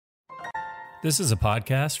This is a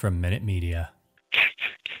podcast from Minute Media.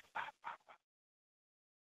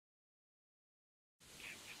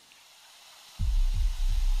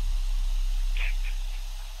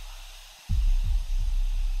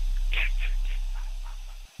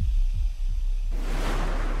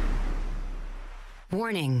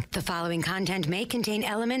 Warning, the following content may contain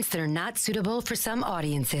elements that are not suitable for some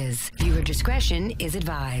audiences. Viewer discretion is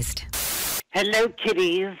advised. Hello,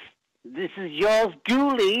 kiddies. This is yours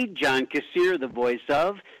duly, John Kassir, the voice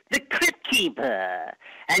of The Crypt Keeper.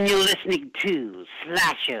 And you're listening to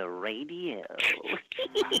Slasher Radio.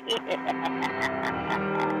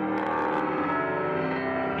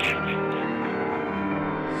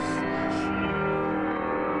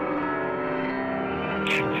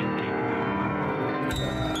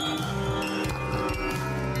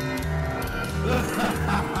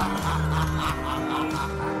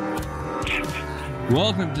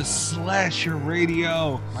 Welcome to Slasher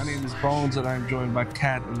Radio. My name is Bones, and I'm joined by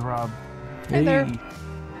Kat and Rob. Hey there.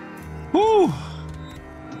 Woo!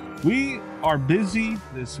 We are busy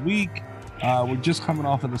this week. We're just coming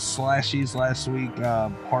off of the Slashies last week,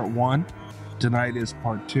 part 1. Tonight is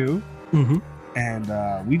part 2. Mm-hmm.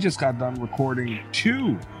 And we just got done recording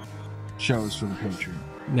 2 shows for the Patreon.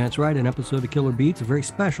 That's right, an episode of Killer Beats, a very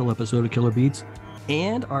special episode of Killer Beats,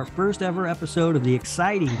 and our first ever episode of the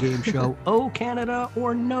exciting game show, Oh Canada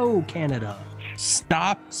or No Canada.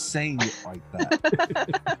 Stop saying it like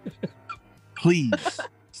that. Please,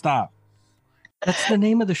 stop. That's the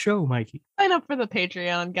name of the show, Mikey. Sign up for the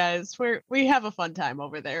Patreon, guys. We have a fun time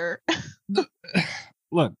over there.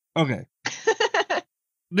 Look, okay.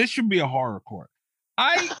 This should be a horror court.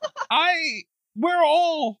 We're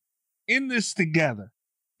all in this together.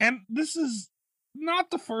 And this is not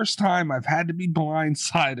the first time I've had to be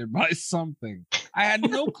blindsided by something. I had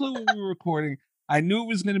no clue what we were recording. I knew it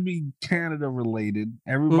was going to be Canada related.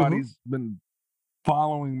 Everybody's been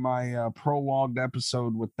following my prologue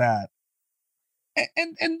episode with that.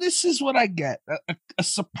 And this is what I get. A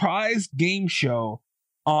surprise game show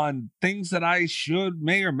on things that I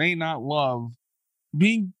may or may not love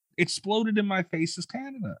being exploded in my face as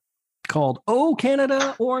Canada. Called Oh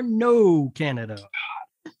Canada or No Canada.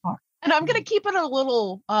 And I'm going to keep it a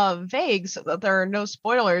little vague so that there are no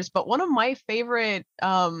spoilers, but one of my favorite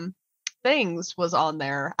things was on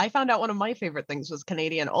there. I found out one of my favorite things was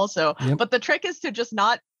Canadian also, but the trick is to just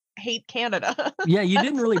not hate Canada. Yeah, you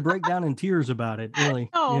didn't really break down in tears about it, really.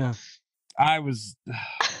 No. Yeah. I was,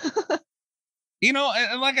 and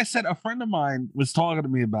like I said, a friend of mine was talking to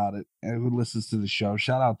me about it, and who listens to the show.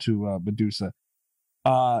 Shout out to Medusa.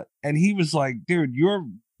 And he was like, dude,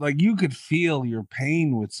 you could feel your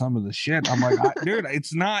pain with some of the shit. I'm like, dude,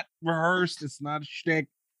 it's not rehearsed. It's not a shtick.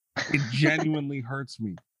 It genuinely hurts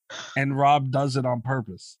me. And Rob does it on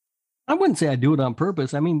purpose. I wouldn't say I do it on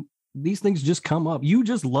purpose. I mean, these things just come up. You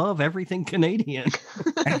just love everything Canadian.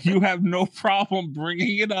 And you have no problem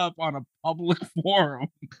bringing it up on a public forum.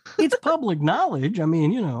 It's public knowledge. I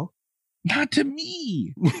mean, Not to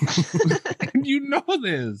me. And you know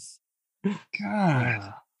this.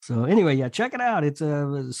 God. So anyway, yeah, check it out. It's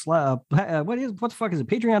what the fuck is it?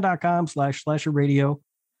 Patreon.com/slasher radio.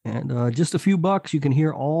 And just a few bucks, you can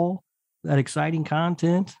hear all that exciting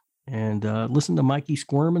content and listen to Mikey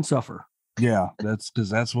squirm and suffer. Yeah, that's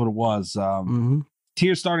what it was.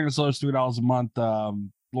 Tier starting as low as $3 a month.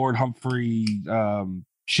 Lord Humphrey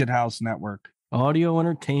Shithouse Network. Audio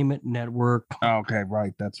Entertainment Network. Okay,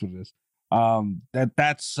 right. That's what it is.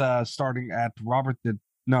 That's starting at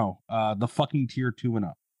the fucking tier 2 and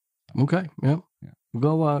up. Okay, yeah.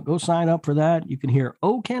 Go sign up for that. You can hear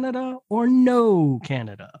Oh Canada or No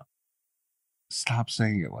Canada. Stop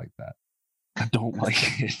saying it like that. I don't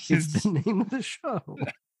like it. It's the name of the show.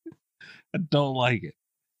 I don't like it.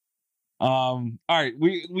 All right,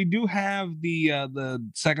 we do have the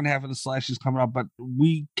second half of the Slashes coming up, but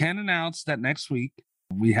we can announce that next week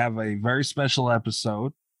we have a very special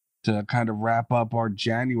episode to kind of wrap up our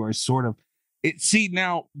January sort of.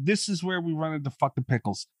 Now this is where we run into fuck the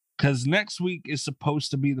pickles, because next week is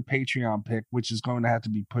supposed to be the Patreon pick, which is going to have to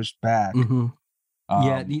be pushed back. Mm-hmm.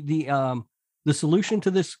 The solution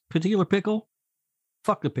to this particular pickle,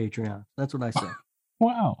 fuck the Patreon. That's what I say.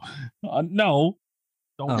 Wow. No.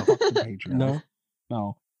 Don't fuck the Patreon.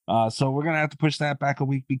 No. So we're going to have to push that back a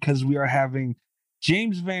week because we are having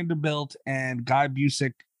James Vanderbilt and Guy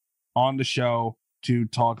Busick on the show to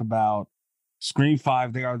talk about Scream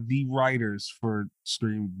 5. They are the writers for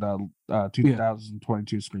Scream, the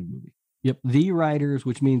 2022 Scream movie. Yep, the writers,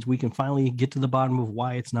 which means we can finally get to the bottom of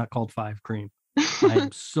why it's not called 5 Cream.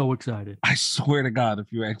 I'm so excited. I swear to God,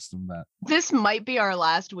 if you asked him that. This might be our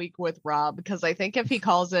last week with Rob, because I think if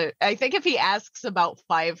he asks about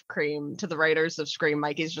Five Cream to the writers of Scream,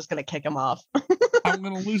 Mikey's just going to kick him off. I'm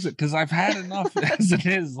going to lose it because I've had enough as it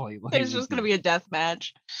is lately. There's just going to be a death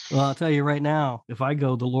match. Well, I'll tell you right now, if I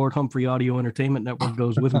go, the Lord Humphrey Audio Entertainment Network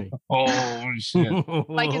goes with me. Oh, shit.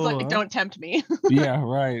 Mikey's like, don't tempt me. Yeah,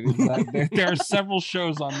 right. Exactly. There are several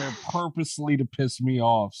shows on there purposely to piss me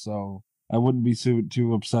off, so I wouldn't be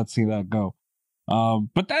too upset seeing that go.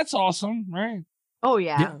 But that's awesome, right? Oh,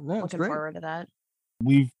 yeah. Yeah, that's Looking great. forward to that.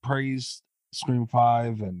 We've praised Scream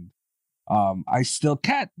 5, and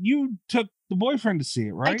Kat, you took the boyfriend to see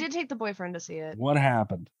it, right? I did take the boyfriend to see it. What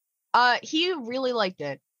happened? He really liked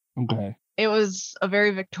it. Okay. It was a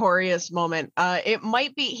very victorious moment. It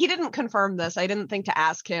might be, he didn't confirm this. I didn't think to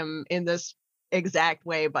ask him in this exact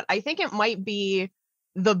way, but I think it might be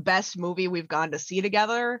the best movie we've gone to see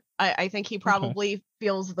together. I think he probably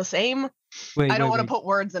feels the same. I don't want to put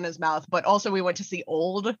words in his mouth, but also we went to see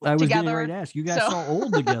Old I was together. getting ready to ask. You guys saw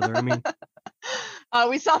Old together. I mean,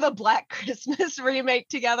 we saw the Black Christmas remake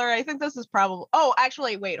together. I think this is probably. Oh,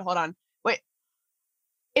 actually, wait, hold on. Wait,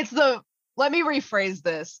 let me rephrase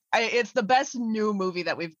this. It's the best new movie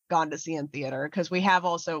that we've gone to see in theater, because we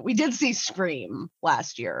did see Scream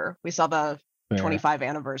last year. We saw the 25th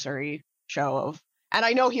anniversary show of, and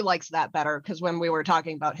I know he likes that better because when we were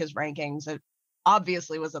talking about his rankings, it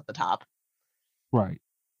obviously was at the top. Right.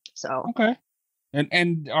 So okay.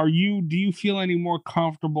 And do you feel any more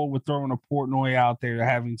comfortable with throwing a Portnoy out there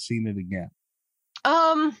having seen it again?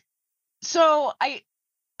 So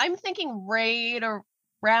I'm thinking right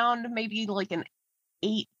around maybe like an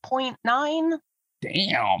 8.9.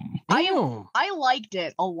 Damn. I liked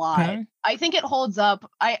it a lot. Okay. I think it holds up.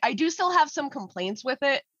 I do still have some complaints with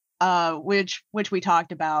it, which we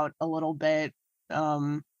talked about a little bit.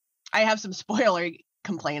 I have some spoiler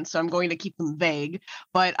complaints, so I'm going to keep them vague.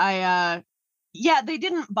 But they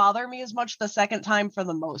didn't bother me as much the second time for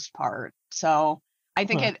the most part. So I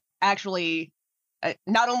think it actually,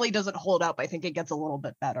 not only does it hold up, I think it gets a little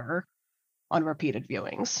bit better on repeated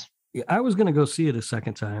viewings. Yeah, I was going to go see it a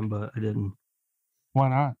second time, but I didn't. Why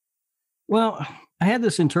not? Well, I had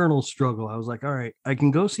this internal struggle. I was like, all right, I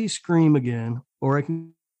can go see Scream again, or I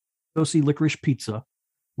can go see Licorice Pizza,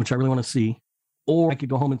 which I really want to see, or I could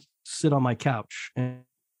go home and sit on my couch, and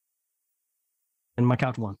my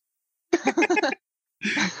couch won.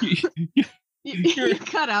 You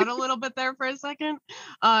cut out a little bit there for a second,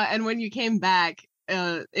 and when you came back,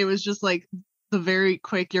 it was just like the very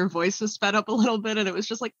quick, your voice was sped up a little bit, and it was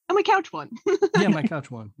just like, and my couch won. Yeah, my couch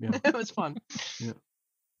won. Yeah. It was fun. Yeah.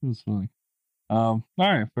 It was funny. All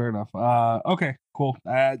right, fair enough. Okay, cool.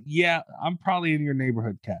 Yeah, I'm probably in your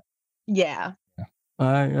neighborhood, Kat. Yeah.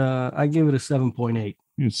 I give it a 7.8.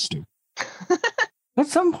 You're stupid. But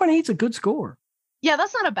 7.8 is a good score. Yeah,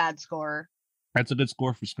 that's not a bad score. That's a good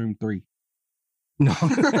score for Scream 3. No.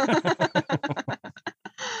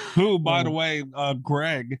 Who, by the way,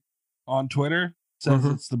 Greg on Twitter says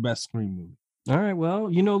it's the best Scream movie. All right,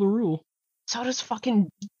 well, you know the rule. So does fucking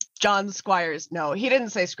John Squires. No, he didn't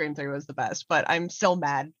say Scream 3 was the best, but I'm still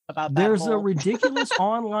mad about that. There's a ridiculous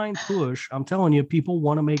online push. I'm telling you, people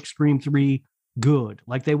want to make Scream 3 good.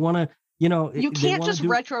 Like they want to, you can't just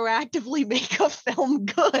retroactively make a film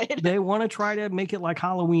good. They want to try to make it like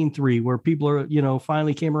Halloween 3, where people are,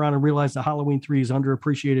 finally came around and realized that Halloween 3 is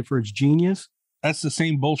underappreciated for its genius. That's the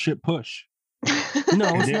same bullshit push. No,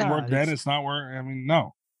 it it's didn't not. work then. It's not working. I mean,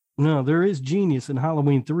 no. No, there is genius in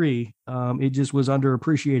Halloween 3. It just was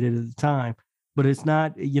underappreciated at the time. But it's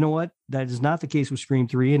not, you know what? That is not the case with Scream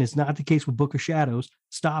 3, and it's not the case with Book of Shadows.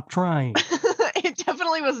 Stop trying. It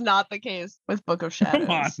definitely was not the case with Book of Shadows.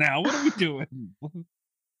 Come on now. What are we doing?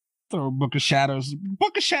 Throw Book of Shadows.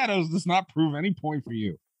 Book of Shadows does not prove any point for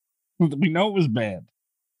you. We know it was bad.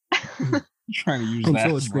 You're trying to use And that.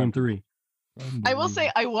 so is Scream 3. I will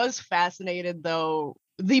say I was fascinated, though.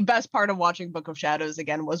 The best part of watching Book of Shadows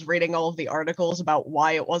again was reading all of the articles about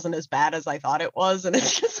why it wasn't as bad as I thought it was. And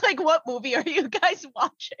it's just like, what movie are you guys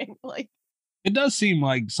watching? Like, it does seem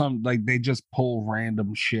like they just pull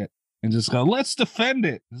random shit and just go, let's defend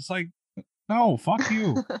it. It's like, no, fuck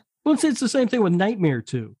you. Well, it's the same thing with Nightmare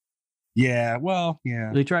 2. Yeah, well,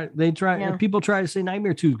 yeah. They try. Yeah. People try to say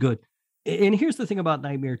Nightmare 2 is good. And here's the thing about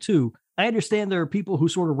Nightmare 2. I understand there are people who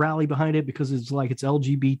sort of rally behind it because it's like it's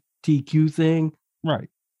LGBTQ thing. Right.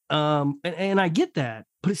 And I get that,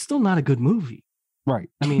 but it's still not a good movie. Right.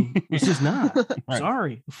 I mean, it's just not. Right.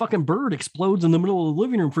 Sorry. A fucking bird explodes in the middle of the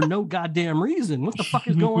living room for no goddamn reason. What the fuck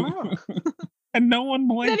is going on? And no one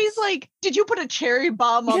blinks. then he's like, did you put a cherry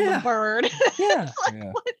bomb on the bird? Yeah. Like,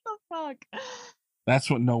 Yeah. what the fuck? That's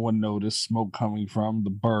what no one noticed. Smoke coming from the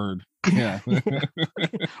bird. Yeah.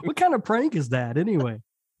 What kind of prank is that anyway?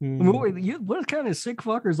 I mean, what kind of sick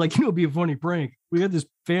fuckers like, it'd be a funny prank. We had this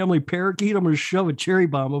family parakeet. I'm going to shove a cherry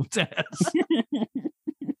bomb up its ass.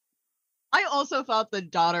 I also thought the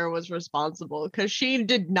daughter was responsible because she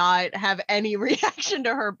did not have any reaction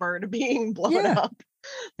to her bird being blown up.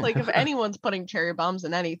 Like, if anyone's putting cherry bombs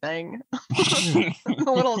in anything, a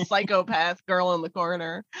little psychopath girl in the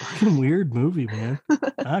corner. Fucking weird movie, man.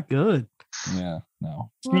 Not good. Yeah, no.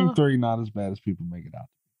 Scream 3, not as bad as people make it out.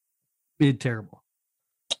 It's terrible.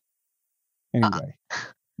 Anyway,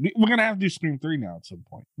 we're going to have to do Scream 3 now at some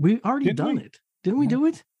point. We already done it. Didn't we do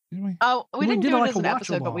it? Did we? Oh, we didn't do it like as a an watch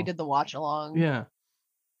episode, but along. we did the watch along. Yeah.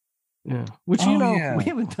 Yeah. Which, Oh, you know, yeah. we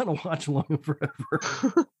haven't done a watch along in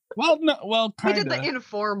forever. Well, no, well, We kind of. did the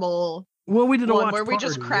informal Well, we did a one watch where we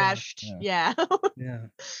just party, crashed. Yeah. Yeah. Yeah.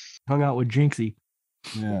 Hung out with Jinxie.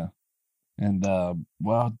 Yeah. And,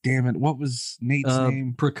 well, damn it. What was Nate's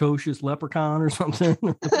name? Precocious leprechaun or something.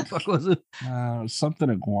 What the fuck was it? Something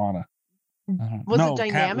iguana. I don't know. Was No, it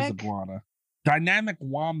cat was Dynamic? iguana. Dynamic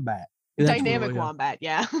wombat. That's Dynamic what it was, Wombat,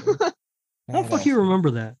 yeah. yeah. How the fuck you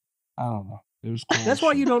remember that? I don't know. It was cool. That's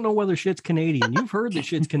why you don't know whether shit's Canadian. You've heard that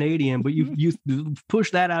shit's Canadian, but you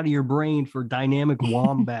push that out of your brain for Dynamic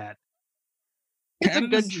Wombat. It's a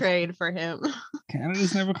Canada's- good trade for him.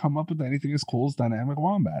 Canada's never come up with anything as cool as Dynamic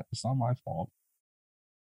Wombat. It's not my fault.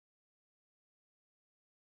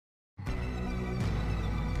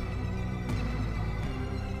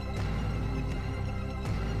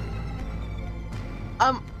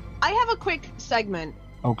 I have a quick segment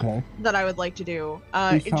Okay. that I would like to do.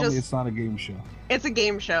 Please tell me it's not a game show. It's a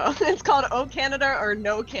game show. It's called Oh Canada or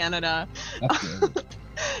No Canada. That's good.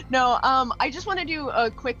 No, I just want to do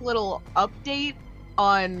a quick little update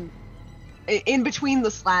on in between the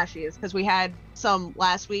slashies because we had some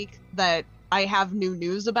last week that I have new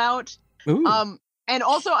news about. Ooh. And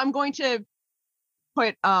also I'm going to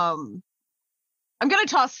put I'm going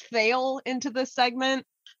to toss Thale into this segment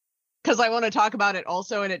because I want to talk about it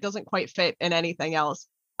also, and it doesn't quite fit in anything else.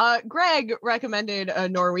 Greg recommended a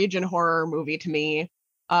Norwegian horror movie to me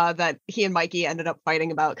that he and Mikey ended up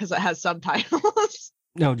fighting about because it has subtitles.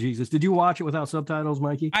 No, Jesus. Did you watch it without subtitles,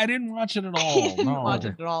 Mikey? I didn't watch it at all. He didn't No. watch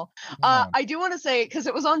it at all. No. I do want to say, because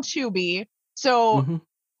it was on Tubi, so Mhm.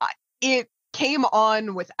 it came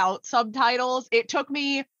on without subtitles. It took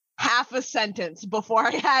me half a sentence before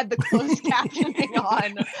I had the closed captioning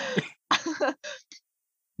on.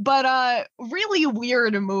 But really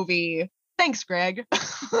weird movie. Thanks, Greg.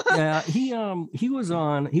 Yeah, he was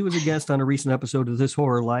a guest on a recent episode of This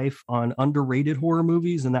Horror Life on underrated horror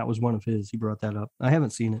movies, and that was one of his. He brought that up. I haven't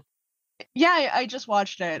seen it. Yeah, I just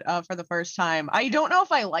watched it for the first time. I don't know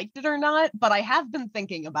if I liked it or not, but I have been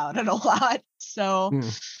thinking about it a lot. So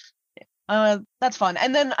that's fun.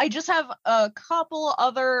 And then I just have a couple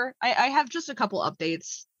other. I have just a couple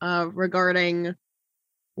updates regarding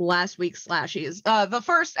last week's slashies. The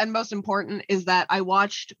first and most important is that I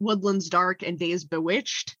watched Woodlands Dark and Days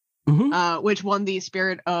Bewitched, which won the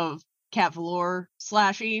Spirit of Cat Velour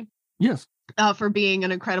slashie. Yes. For being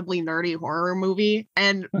an incredibly nerdy horror movie,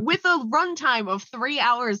 and with a runtime of 3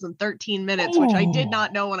 hours and 13 minutes, which I did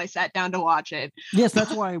not know when I sat down to watch it. Yes,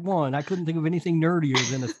 that's why I won. I couldn't think of anything nerdier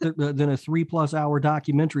than a 3+ hour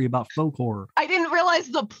documentary about folk horror. I didn't realize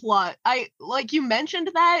the plot. You mentioned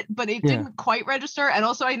that, but it Yeah. didn't quite register. And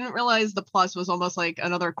also, I didn't realize the plus was almost like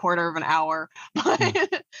another quarter of an hour.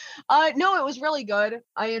 But no, it was really good.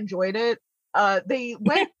 I enjoyed it. They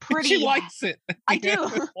went pretty. She likes it. I do.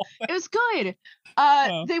 It was good.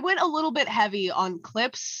 They went a little bit heavy on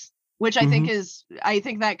clips, which I think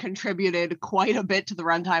that contributed quite a bit to the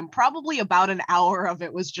runtime. Probably about an hour of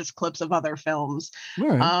it was just clips of other films. All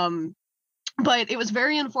right. But it was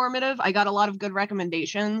very informative. I got a lot of good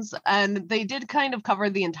recommendations, and they did kind of cover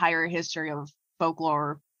the entire history of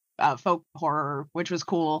folklore, folk horror, which was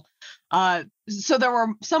cool. So there were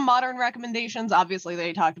some modern recommendations. Obviously,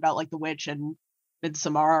 they talked about like The Witch and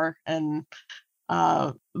Midsommar and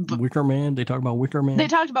Wicker Man. They talk about Wicker Man. They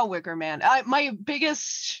talked about Wicker Man. My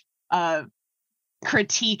biggest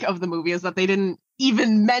critique of the movie is that they didn't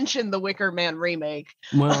even mention the Wicker Man remake.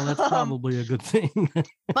 Well, that's probably a good thing.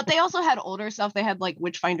 But they also had older stuff. They had like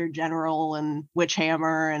Witchfinder General and Witch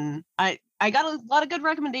Hammer, and I got a lot of good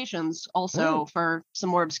recommendations also for some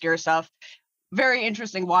more obscure stuff. Very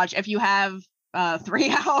interesting watch. If you have 3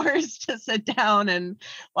 hours to sit down and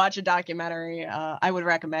watch a documentary, I would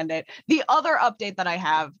recommend it. The other update that I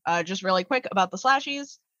have, just really quick about the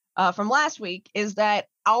slashies from last week, is that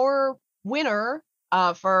our winner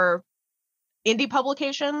for indie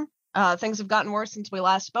publication, Things Have Gotten Worse Since We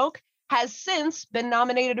Last Spoke, has since been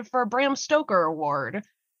nominated for a Bram Stoker Award.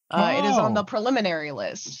 It is on the preliminary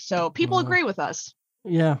list, so people agree with us.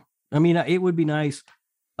 Yeah, I mean, it would be nice.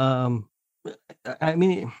 I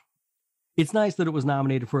mean, it's nice that it was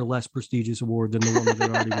nominated for a less prestigious award than the one that it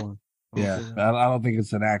already won. Yeah, I don't think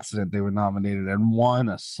it's an accident they were nominated and won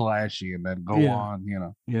a Slashy and then go on, you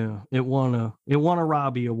know. Yeah, it won a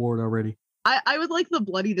Robbie Award already. I would like the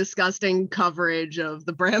Bloody Disgusting coverage of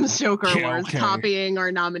the Bram Stoker Awards copying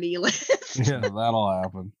our nominee list. Yeah, that'll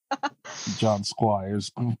happen. John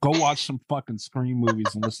Squires, go watch some fucking Scream movies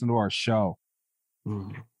and listen to our show.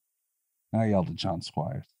 I yelled at John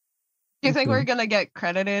Squires. Do you think we're gonna get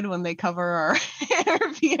credited when they cover our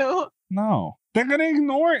interview? No, they're gonna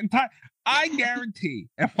ignore it entirely. I guarantee.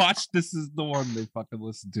 And watch, this is the one they fucking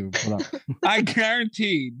listen to. I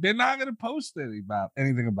guarantee they're not gonna post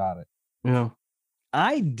anything about it. Yeah,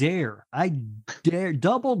 I dare,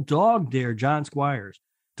 double dog dare John Squires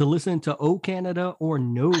to listen to "Oh Canada" or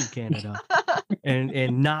 "No Canada"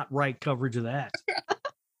 and not write coverage of that.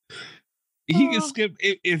 He can skip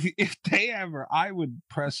if they ever. I would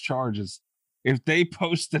press charges if they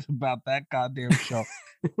posted about that goddamn show.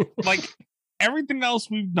 Like everything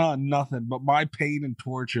else we've done, nothing but my pain and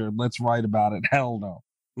torture. Let's write about it. Hell no.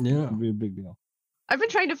 Yeah, it'd be a big deal. I've been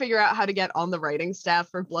trying to figure out how to get on the writing staff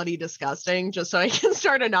for Bloody Disgusting, just so I can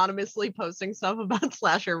start anonymously posting stuff about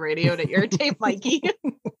Slasher Radio to irritate Mikey.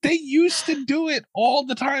 They used to do it all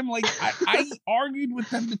the time. Like I argued with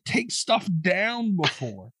them to take stuff down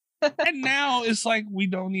before. And now it's like we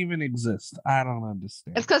don't even exist. I don't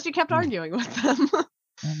understand. It's because you kept arguing with them.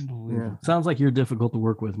 Unbelievable. Yeah. Sounds like you're difficult to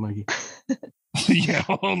work with, Mikey. Yeah,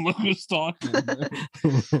 look who's talking.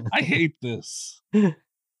 I hate this.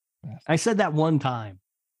 I said that one time.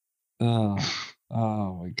 Oh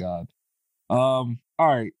my God. All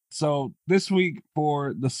right. So this week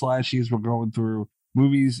for the Slashies, we're going through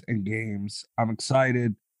movies and games. I'm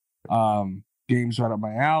excited. Games right up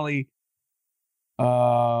my alley.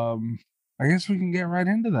 I guess we can get right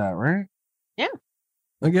into that, right? Yeah.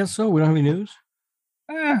 I guess so. We don't have any news.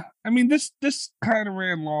 I mean, this kind of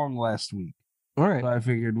ran long last week. All right. So I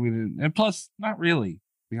figured we didn't, and plus, not really. To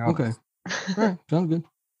be honest. Okay. All right. Sounds good.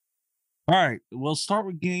 All right. We'll start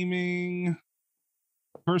with gaming.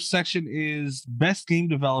 First section is Best Game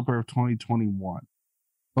Developer of 2021.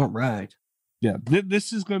 All right. Yeah,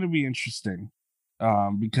 this is going to be interesting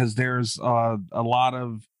because there's a lot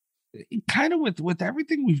of kind of with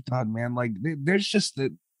everything we've done, man. Like there's just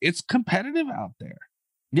that it's competitive out there.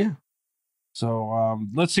 Yeah. So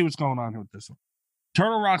let's see what's going on here with this one.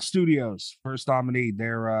 Turtle Rock Studios, first nominee,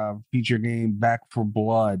 their feature game Back for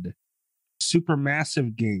Blood.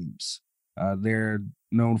 Supermassive Games. They're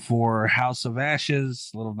known for House of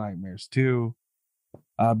Ashes, Little Nightmares 2,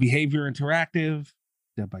 Behavior Interactive,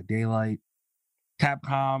 Dead by Daylight,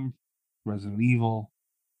 Capcom, Resident Evil,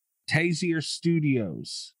 Tazier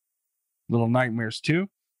Studios, Little Nightmares 2,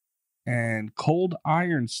 and Cold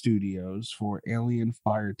Iron Studios for Alien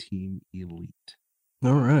Fireteam Elite.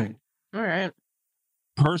 All right. All right.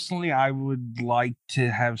 Personally, I would like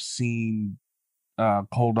to have seen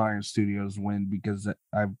Cold Iron Studios win because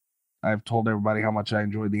I've told everybody how much I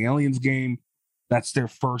enjoyed the Aliens game. That's their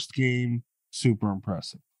first game. Super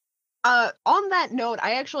impressive. On that note,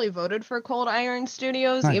 I actually voted for Cold Iron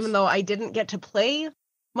Studios, Nice. even though I didn't get to play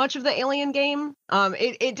much of the Alien game.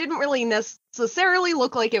 It didn't really necessarily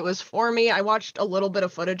look like it was for me. I watched a little bit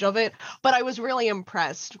of footage of it, but I was really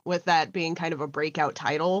impressed with that being kind of a breakout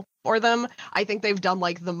title for them. I think they've done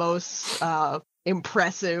like the most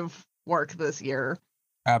impressive work this year.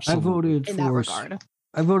 Absolutely. I voted in that regard.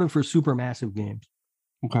 I voted for Supermassive Games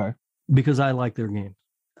Okay. because I like their games.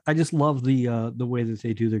 I just love the way that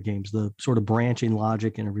they do their games. The sort of branching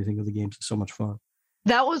logic and everything of the games is so much fun.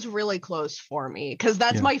 That was really close for me because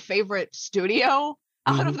that's my favorite studio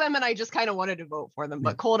out of them, and I just kind of wanted to vote for them.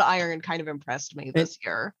 But Cold Iron kind of impressed me this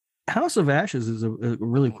year. House of Ashes is a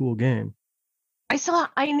really cool game.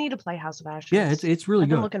 I need to play House of Ashes. Yeah, it's really I've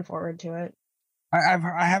good. been looking forward to it. I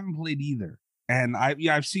haven't played either, and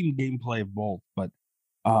I've seen gameplay of both, but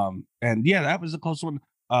and yeah, that was a close one.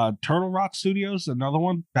 Turtle Rock Studios, another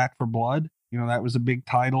one, Back for Blood. You know, that was a big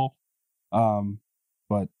title.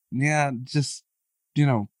 But yeah, just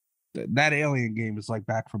that Alien game is like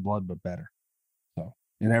Back for Blood but better. So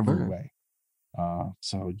in every way.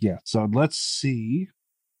 So yeah. So let's see.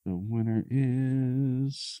 The winner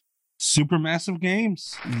is Supermassive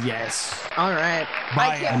Games. Yes. All right. By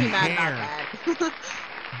I can't be a mad hair. about that.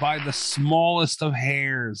 By the smallest of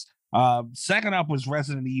hairs. Second up was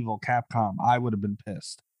Resident Evil Capcom. I would have been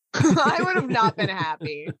pissed. I would have not been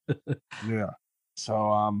happy. Yeah.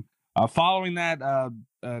 So following that,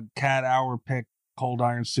 Cat, our pick, Cold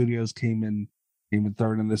Iron Studios came in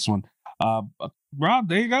third in this one. Rob,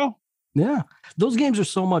 there you go. Yeah, those games are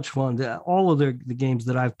so much fun. All of the games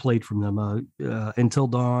that I've played from them, Until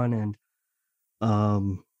Dawn and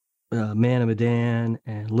Man of Medan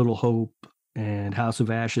and Little Hope and House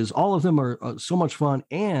of Ashes, all of them are so much fun.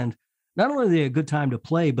 And not only are they a good time to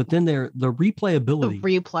play, but then the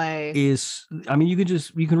replayability is, I mean, you can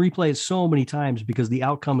replay it so many times because the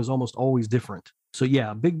outcome is almost always different. So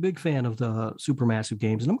yeah, big fan of the Supermassive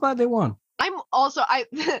games, and I'm glad they won. I'm also,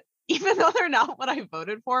 even though they're not what I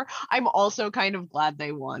voted for, I'm also kind of glad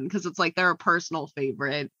they won because it's like they're a personal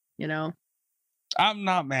favorite, you know? I'm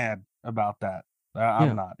not mad about that.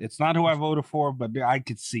 I'm not. It's not who I voted for, but I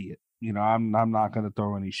could see it. You know, I'm not going to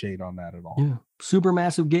throw any shade on that at all. Yeah.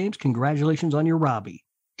 Supermassive Games, congratulations on your Robbie.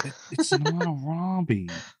 It's not a Robbie.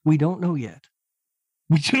 We don't know yet.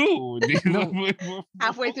 We do. We're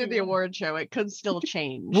halfway through the award show, it could still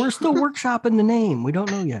change. We're still workshopping the name. We don't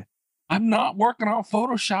know yet. I'm not working on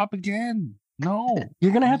Photoshop again. No.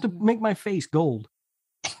 You're going to have to make my face gold.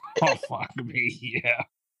 Oh, fuck me. Yeah.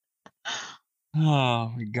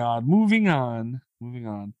 Oh, my God. Moving on.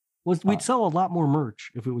 We'd sell a lot more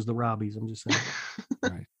merch if it was the Robbies. I'm just saying.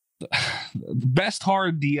 Right. The best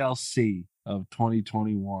horror DLC of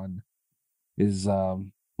 2021 is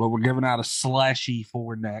what we're giving out a slashy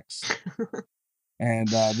for next. And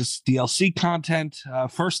this DLC content,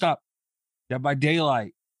 first up, Dead by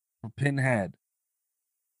Daylight for Pinhead.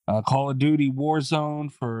 Call of Duty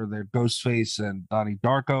Warzone for their Ghostface and Donnie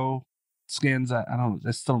Darko skins. I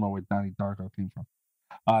still don't know where Donnie Darko came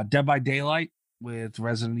from. Dead by Daylight with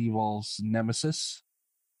Resident Evil's Nemesis.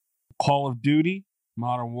 Call of Duty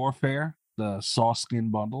Modern Warfare, the Saw skin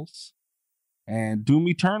bundles. And Doom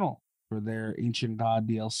Eternal for their Ancient God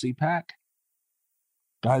DLC pack.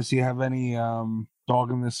 Guys, do you have any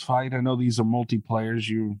dog in this fight? I know these are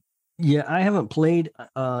multiplayers. Yeah, I haven't played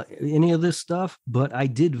any of this stuff, but I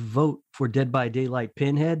did vote for Dead by Daylight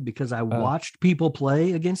Pinhead because I watched people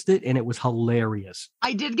play against it, and it was hilarious.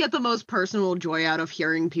 I did get the most personal joy out of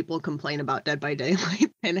hearing people complain about Dead by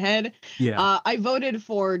Daylight Pinhead. Yeah. I voted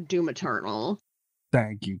for Doom Eternal.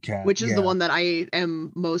 Thank you, Kat. Which is the one that I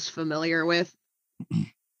am most familiar with.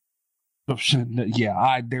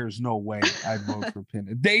 Yeah, there's no way I'd vote for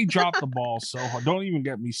Pinhead. They dropped the ball so hard. Don't even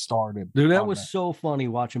get me started. Dude, that was so funny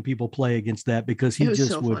watching people play against that because he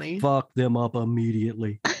just would fuck them up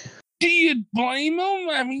immediately. Do you blame him?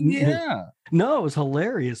 I mean, yeah. No, it was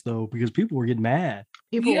hilarious though because people were getting mad.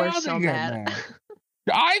 People were so mad.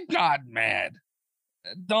 I got mad.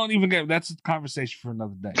 Don't even get. That's a conversation for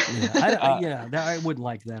another day. Yeah, I wouldn't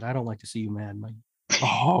like that. I don't like to see you mad, Mike.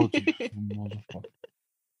 Oh, motherfucker.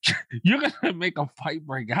 You're gonna make a fight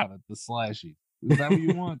break out at the slashy. Is that what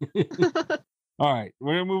you want? All right,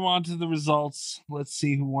 we're gonna move on to the results. Let's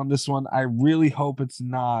see who won this one. I really hope it's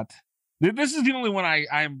not. This is the only one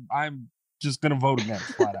I'm just gonna vote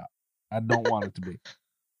against flat out. I don't want it to be.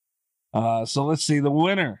 So let's see. The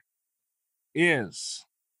winner is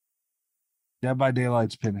Dead by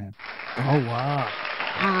Daylight's Pinhead. Oh wow!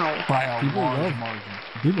 By a large margin.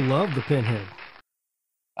 People love the Pinhead.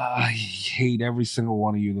 I hate every single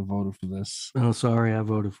one of you that voted for this. Oh, sorry, I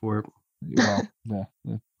voted for it. Well, yeah,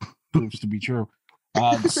 that proves to be true.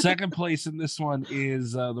 The second place in this one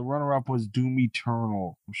is the runner-up was Doom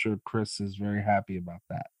Eternal. I'm sure Chris is very happy about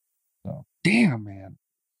that. So, damn, man.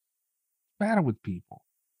 Battle with people.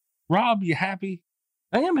 Rob, you happy?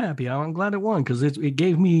 I am happy. I'm glad it won because it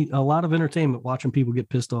gave me a lot of entertainment watching people get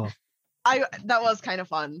pissed off. That was kind of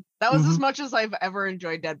fun. That was as much as I've ever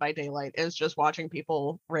enjoyed Dead by Daylight, is just watching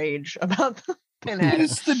people rage about the Pinhead.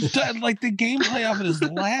 The gameplay of it is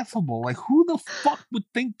laughable. Like, who the fuck would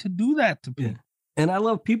think to do that to people? Yeah. And I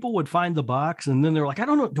love people would find the box and then they're like, I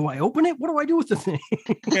don't know, do I open it? What do I do with the thing?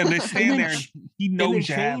 Yeah, they stand there and he knows and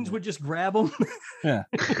then Chains would just grab them. Yeah.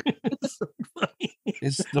 It's so funny.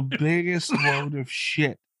 It's the biggest load of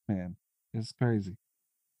shit, man. It's crazy.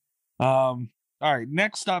 All right,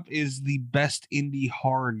 next up is the best indie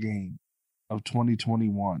horror game of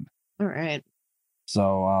 2021. All right.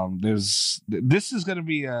 So this is going to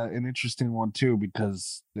be an interesting one too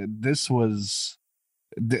because this was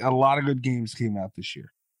a lot of good games came out this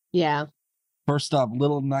year. Yeah. First up,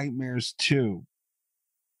 Little Nightmares 2.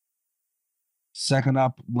 Second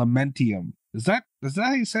up, Lamentium. Is that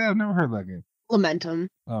how you say it? I've never heard that game. Lamentum.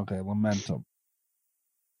 Okay, Lamentum.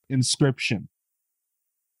 Inscription.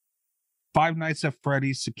 Five Nights at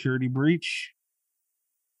Freddy's Security Breach.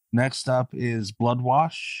 Next up is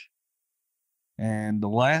Bloodwash. And the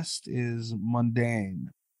last is Mundane.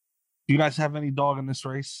 Do you guys have any dog in this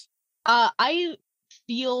race? I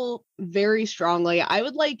feel very strongly. I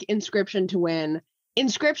would like Inscription to win.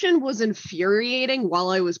 Inscription was infuriating while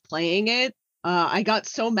I was playing it. I got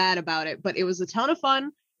so mad about it, but it was a ton of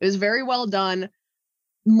fun. It was very well done.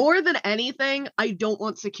 More than anything, I don't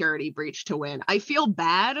want Security Breach to win. I feel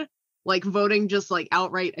bad, like, voting just, like,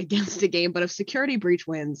 outright against a game, but if Security Breach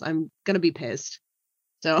wins, I'm gonna be pissed.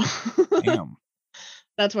 So, Damn.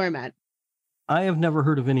 that's where I'm at. I have never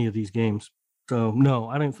heard of any of these games. So, no,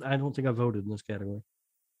 I don't think I voted in this category.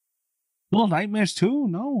 Little Nightmares 2?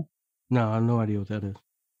 No. No, I have no idea what that is.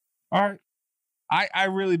 All right. I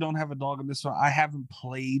really don't have a dog in this one. I haven't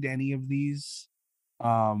played any of these.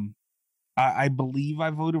 I believe I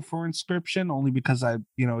voted for Inscription only because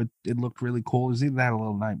it looked really cool. It was either that or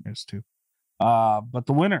Little Nightmares 2. But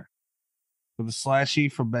the winner for the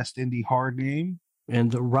Slashy for Best Indie Horror Game.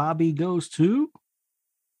 And the Robbie goes to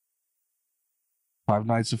Five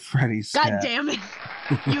Nights at Freddy's. God damn it.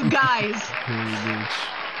 You guys.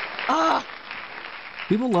 Ugh.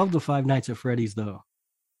 People love the Five Nights at Freddy's, though.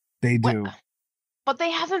 They do. But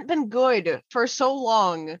they haven't been good for so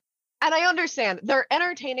long. And I understand they're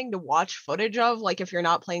entertaining to watch footage of, like, if you're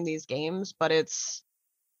not playing these games, but it's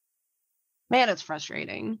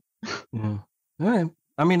frustrating. Yeah. All right.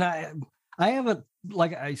 I mean, I haven't,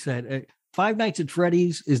 like I said, Five Nights at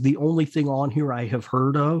Freddy's is the only thing on here I have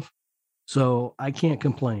heard of, so I can't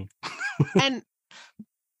complain. And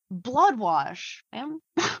Bloodwash, man.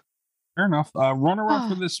 Fair enough. Runner-up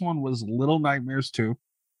for this one was Little Nightmares 2.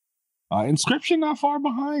 Inscription not far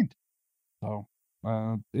behind. So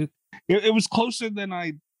it was closer than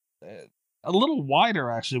a little wider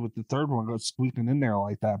actually with the third one squeaking in there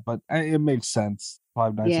like that, but it makes sense.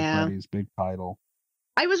 Five Nights at Freddy's, big title.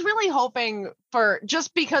 I was really hoping for,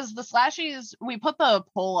 just because the Slashies, we put the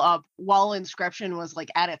poll up while Inscription was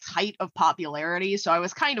like at its height of popularity, so I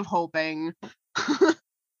was kind of hoping.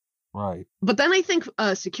 Right. But then I think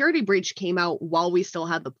Security Breach came out while we still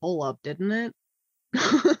had the poll up, didn't it?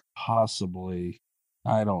 Possibly.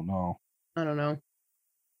 I don't know. I don't know.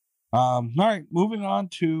 All right, moving on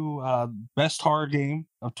to Best Horror Game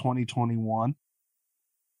of 2021.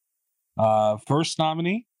 First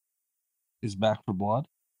nominee is Back 4 Blood.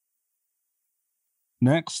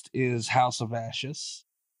 Next is House of Ashes,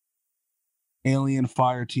 Alien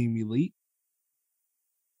Fireteam Elite,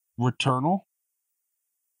 Returnal,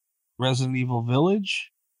 Resident Evil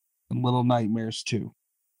Village, and Little Nightmares 2.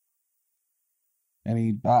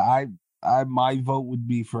 My vote would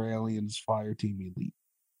be for Aliens Fireteam Elite.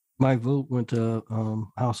 My vote went to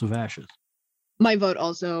House of Ashes. My vote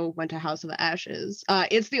also went to House of Ashes.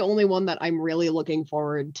 It's the only one that I'm really looking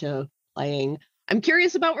forward to playing. I'm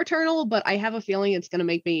curious about Returnal, but I have a feeling it's going to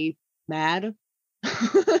make me mad.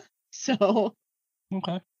 So.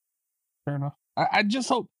 Okay. Fair enough. I just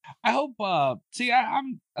hope, I'm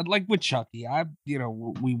like with Chucky.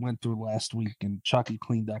 We went through last week and Chucky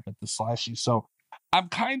cleaned up at the Slashy. So I'm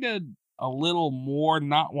kind of a little more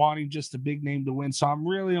not wanting just a big name to win. So I'm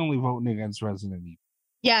really only voting against Resident Evil.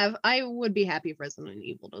 Yeah, I would be happy if Resident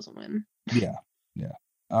Evil doesn't win. Yeah.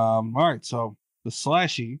 All right. So the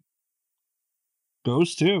Slashy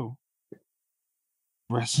goes to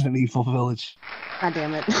Resident Evil Village. God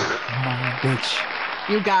damn it. Oh, bitch.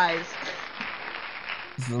 You guys.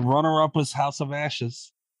 The runner-up was House of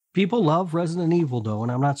Ashes. People love Resident Evil, though,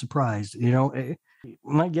 and I'm not surprised.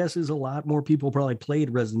 My guess is a lot more people probably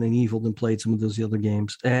played Resident Evil than played some of those other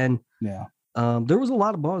games. And yeah, there was a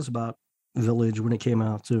lot of buzz about Village when it came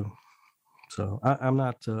out too. So I'm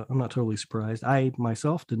not totally surprised. I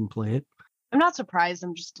myself didn't play it. I'm not surprised.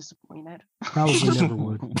 I'm just disappointed. Probably never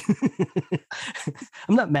would.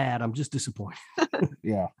 I'm not mad. I'm just disappointed.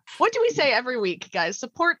 Yeah. What do we say every week, guys?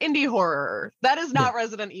 Support indie horror. That is not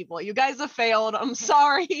Resident Evil. You guys have failed. I'm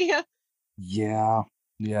sorry. Yeah,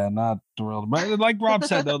 not thrilled. But like Rob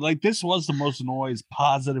said, though, like this was the most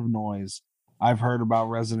positive noise I've heard about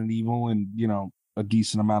Resident Evil in, a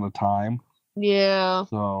decent amount of time. Yeah.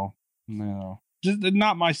 So, just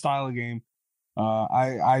not my style of game.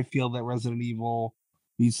 I feel that Resident Evil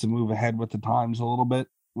needs to move ahead with the times a little bit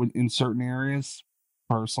in certain areas,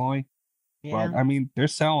 personally. Yeah. But I mean, they're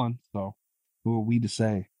selling, so who are we to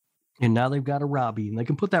say? And now they've got a Robbie, and they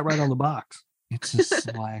can put that right on the box. It's a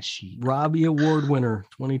Slashy. Robbie Award winner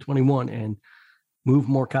 2021, and move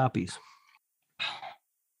more copies.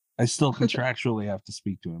 I still contractually have to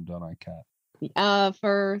speak to him, don't I, Kat?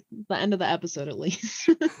 For the end of the episode, at least.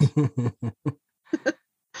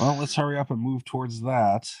 Well, let's hurry up and move towards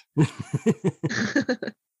that.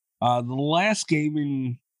 The last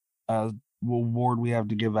gaming award we have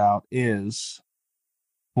to give out is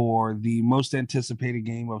for the most anticipated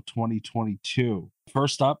game of 2022.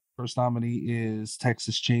 First nominee is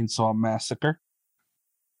Texas Chainsaw Massacre,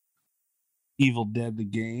 Evil Dead the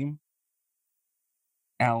Game,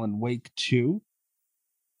 Alan Wake 2,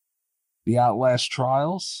 The Outlast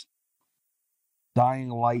Trials, Dying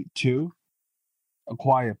Light 2, A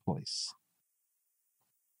Quiet Place.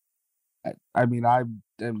 I mean,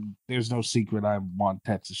 there's no secret I want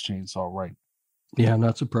Texas Chainsaw right. Yeah, I'm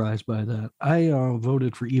not surprised by that. I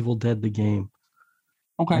voted for Evil Dead the game.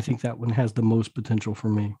 Okay. I think that one has the most potential for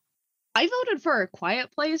me. I voted for A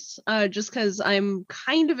Quiet Place just because I'm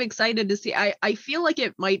kind of excited to see. I feel like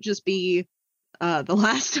it might just be The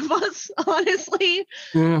Last of Us, honestly.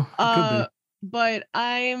 Yeah, could be. But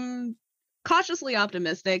I'm cautiously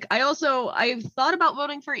optimistic. I've thought about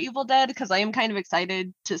voting for Evil Dead because I am kind of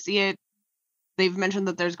excited to see it. They've mentioned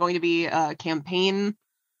that there's going to be a campaign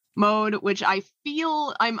mode, which I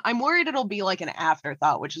feel I'm worried it'll be like an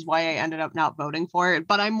afterthought, which is why I ended up not voting for it.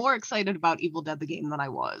 But I'm more excited about Evil Dead the game than I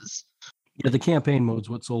was. Yeah, the campaign mode's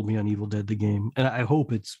what sold me on Evil Dead the game. And I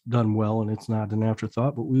hope it's done well and it's not an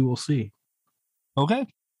afterthought, but we will see. Okay.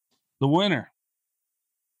 The winner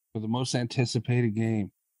for the most anticipated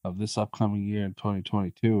game of this upcoming year in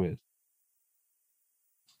 2022 is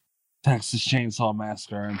Texas Chainsaw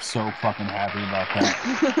Massacre. I'm so fucking happy about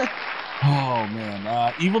that. Oh,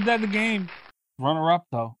 man. Evil Dead the game. Runner-up,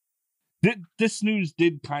 though. This news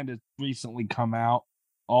did kind of recently come out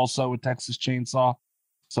also with Texas Chainsaw.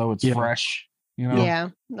 So it's fresh, you know? Yeah,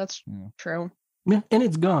 that's true. Yeah, and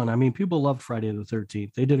it's gone. I mean, people loved Friday the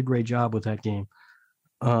 13th. They did a great job with that game.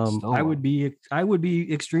 I would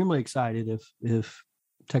be extremely excited if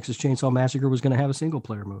Texas Chainsaw Massacre was going to have a single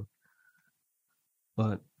player mode.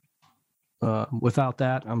 But without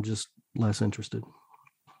that, I'm just less interested.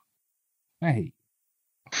 Hey,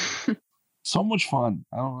 so much fun.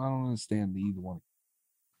 I don't understand either one.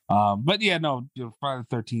 But yeah, no, Friday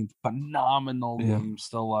the 13th, phenomenal game.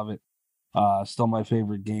 Still love it. Still my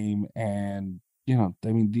favorite game. And, I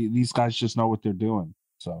mean, these guys just know what they're doing.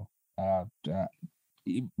 So,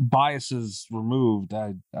 biases removed.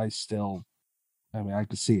 I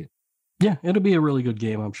could see it. Yeah, it'll be a really good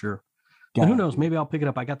game, I'm sure. And who knows? Maybe I'll pick it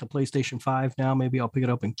up. I got the PlayStation 5 now. Maybe I'll pick it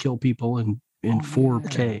up and kill people in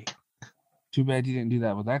 4K. Too bad you didn't do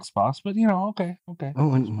that with Xbox, but okay.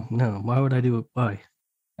 Oh, no. Why would I do it? Why?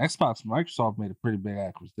 Xbox and Microsoft made a pretty big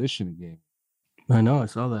acquisition in game. I know. I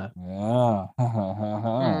saw that. Yeah.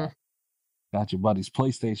 Got your buddy's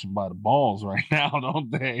PlayStation by the balls right now,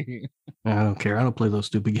 don't they? I don't care. I don't play those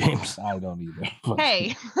stupid games. I don't either.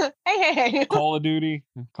 Hey. Hey. Call of Duty?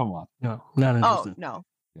 Come on. No, not interested. Oh, no.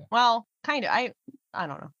 Yeah. Well, kind of. I don't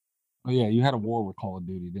know. Oh, yeah. You had a war with Call of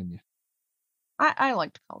Duty, didn't you? I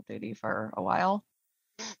liked Call of Duty for a while.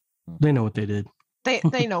 They know what they did.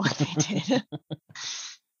 They know what they did.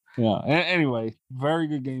 Yeah. Anyway, very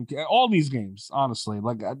good game. All these games, honestly,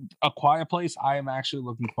 like A Quiet Place, I am actually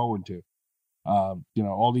looking forward to.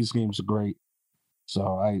 All these games are great.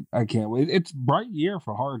 So I can't wait. It's a bright year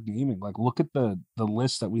for horror gaming. Like, look at the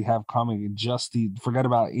list that we have coming, and just forget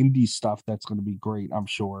about indie stuff that's going to be great, I'm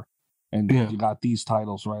sure. And you got these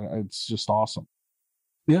titles, right? It's just awesome.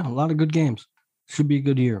 Yeah, a lot of good games. Should be a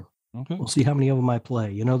good year. Okay. We'll see how many of them I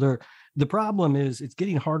play. The problem is it's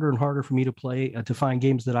getting harder and harder for me to play, to find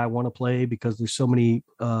games that I want to play because there's so many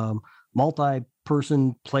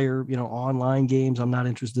multi-person player, online games. I'm not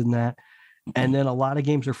interested in that. And then a lot of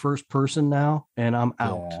games are first person now, and I'm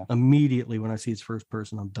out immediately when I see it's first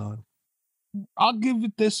person. I'm done. I'll give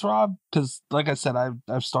it this, Rob, because like I said,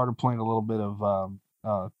 I've started playing a little bit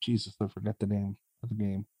of Jesus, I forget the name of the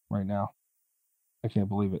game right now. I can't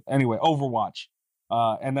believe it. Anyway, Overwatch.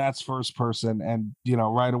 And that's first person, and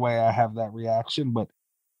right away I have that reaction, but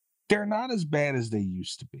they're not as bad as they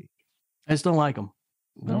used to be. I just don't like them.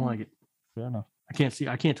 I don't like it. Fair enough. I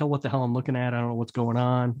can't tell what the hell I'm looking at. I don't know what's going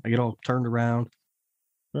on. I get all turned around.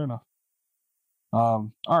 Fair enough.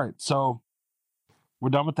 All right, so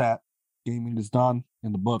we're done with that. Gaming is done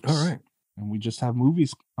in the books. All right. And we just have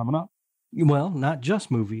movies coming up. Well, not just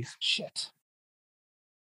movies. Shit.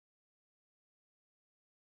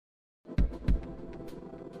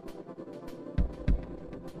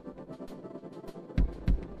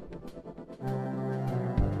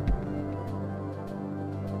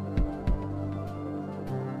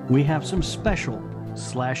 We have some special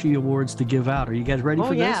Slashy awards to give out. Are you guys ready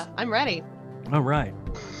for this? Oh, yeah. I'm ready. All right.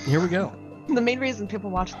 Here we go. The main reason people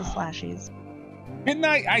watch the Slashies. Didn't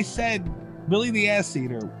I said Billy the Ass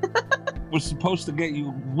Eater was supposed to get you.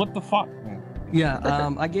 What the fuck, man? Yeah,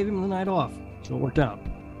 I gave him the night off, so it worked out.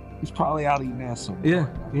 He's probably out eating ass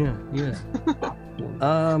somewhere. Yeah.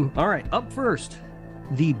 All right, up first,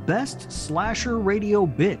 the best slasher radio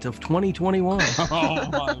bit of 2021. Oh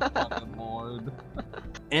my fucking lord.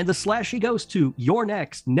 And the slashy goes to You're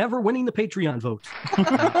Next, never winning the Patreon vote.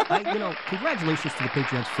 Congratulations to the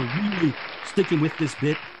Patreons for really sticking with this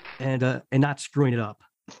bit and not screwing it up.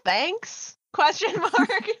 Thanks? Question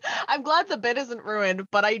mark. I'm glad the bit isn't ruined,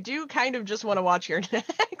 but I do kind of just want to watch Your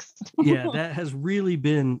Next. Yeah, that has really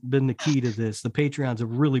been the key to this. The Patreons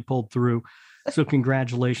have really pulled through. So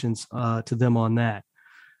congratulations to them on that.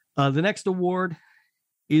 The next award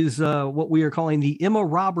is what we are calling the Emma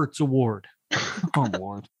Roberts Award. Oh,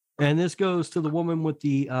 Lord. And this goes to the woman with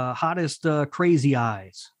the hottest crazy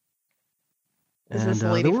eyes. Is this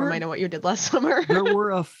the lady from I Know What You Did Last Summer? There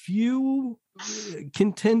were a few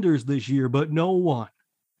contenders this year, but no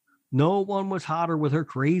one was hotter with her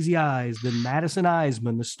crazy eyes than Madison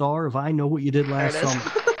Eisman, the star of I Know What You Did Last Summer.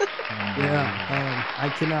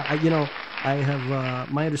 I cannot, I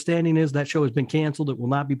have, my understanding is that show has been canceled. It will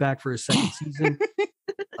not be back for a second season.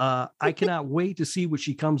 I cannot wait to see what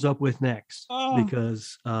she comes up with next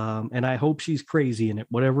because, and I hope she's crazy in it,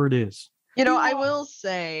 whatever it is. I will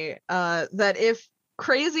say that if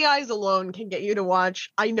Crazy Eyes alone can get you to watch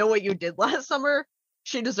I Know What You Did Last Summer,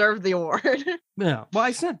 she deserved the award. Yeah. Well,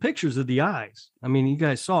 I sent pictures of the eyes. I mean, you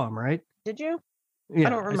guys saw them, right? Did you? Yeah, I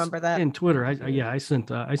don't remember that. In Twitter. I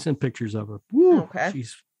sent pictures of her. Woo, okay.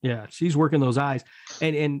 She's working those eyes.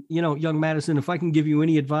 And young Madison, if I can give you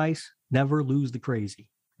any advice, never lose the crazy.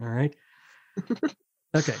 All right.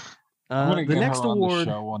 Okay. I'm gonna the get next her on award. the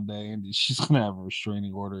show one day, and she's gonna have a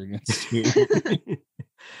restraining order against you.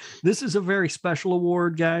 This is a very special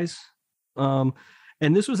award, guys. And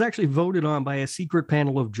this was actually voted on by a secret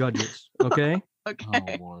panel of judges. Okay.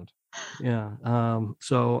 Okay. Oh, Lord. Yeah.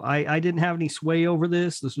 So I didn't have any sway over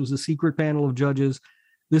this. This was a secret panel of judges.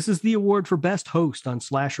 This is the award for best host on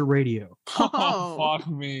Slasher Radio. Oh, fuck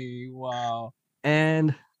me. Wow.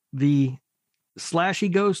 And the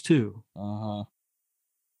slashy goes to. Uh-huh.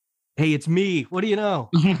 Hey, it's me. What do you know?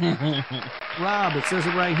 Rob, it says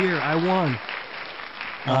it right here. I won.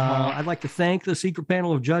 I'd like to thank the secret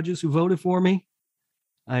panel of judges who voted for me.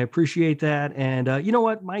 I appreciate that. And you know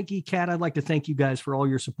what, Mikey, Kat, I'd like to thank you guys for all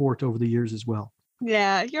your support over the years as well.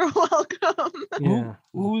 Yeah, you're welcome. Yeah.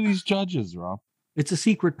 Who are these judges, Rob? It's a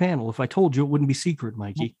secret panel. If I told you, it wouldn't be secret,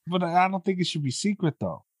 Mikey. But I don't think it should be secret,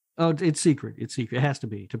 though. Oh, it's secret. It's secret. It has to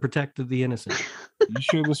be to protect the innocent. You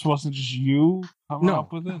sure this wasn't just you coming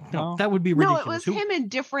up with it? No, that would be ridiculous. No, it was him in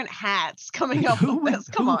different hats coming up with this.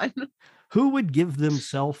 Come on. Who would give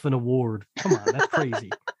themselves an award? Come on, that's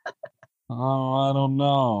crazy. Oh, I don't know.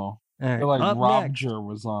 All right. I feel like Up Roger next.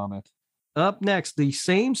 was on it. Up next, the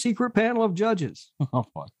same secret panel of judges Oh,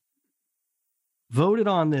 fuck. voted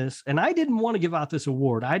on this, and I didn't want to give out this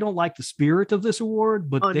award. I don't like the spirit of this award,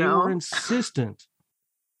 but they were insistent.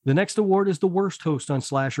 The next award is the worst host on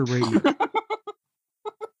Slasher Radio.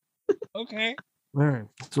 Okay. All right.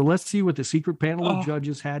 So let's see what the secret panel of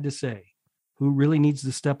judges had to say. Who really needs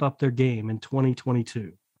to step up their game in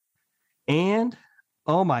 2022? And,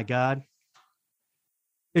 oh my God,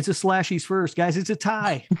 it's a Slashies first, guys. It's a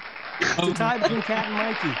tie. It's a tie between Kat and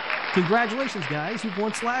Mikey. Congratulations, guys. You've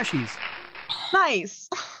won Slashies. Nice.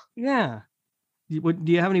 Yeah. Do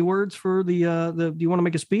you have any words for the do you want to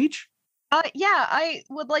make a speech? Yeah, I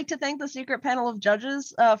would like to thank the secret panel of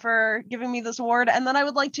judges for giving me this award. And then I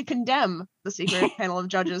would like to condemn the secret panel of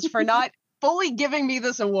judges for not fully giving me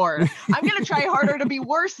this award. I'm going to try harder to be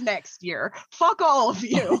worse next year. Fuck all of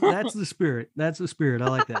you. That's the spirit. That's the spirit. I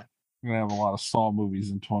like that. We're going to have a lot of Saw movies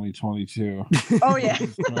in 2022. Oh, yeah.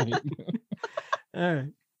 All right.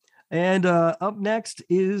 And up next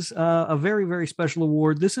is a very, very special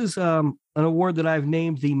award. This is an award that I've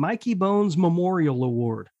named the Mikey Bones Memorial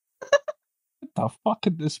Award. What the fuck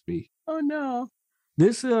could this be? Oh, no.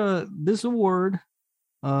 This award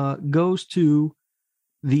goes to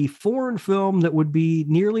the foreign film that would be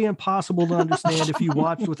nearly impossible to understand if you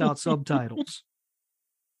watched without subtitles.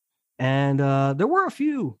 And there were a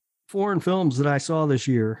few foreign films that I saw this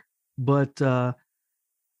year, but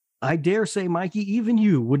I dare say, Mikey, even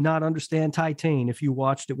you would not understand Titane if you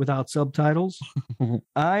watched it without subtitles.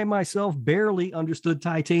 I myself barely understood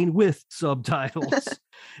Titane with subtitles.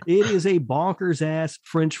 It is a bonkers ass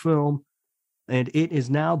French film, and it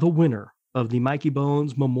is now the winner of the Mikey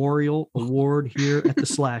Bones Memorial Award here at the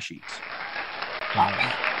Slashies.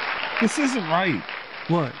 This isn't right.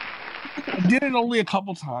 What? I did it only a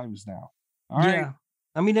couple times now. All right. Yeah.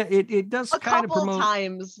 I mean, it does kind of promote. A couple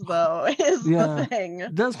times, though, is the thing.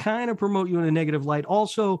 It does kind of promote you in a negative light.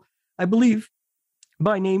 Also, I believe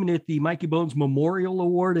by naming it the Mikey Bones Memorial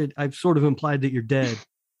Award, I've sort of implied that you're dead.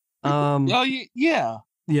 Yeah.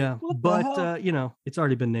 Yeah. What But, it's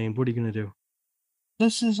already been named. What are you going to do?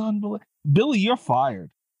 This is unbelievable. Billy, you're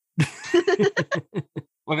fired.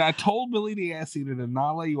 Look, I told Billy the Ass Eater to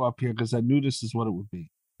not let you up here because I knew this is what it would be.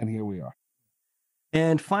 And here we are.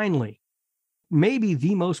 And finally, maybe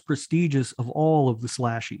the most prestigious of all of the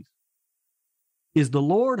slashies is the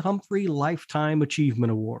Lord Humphrey Lifetime Achievement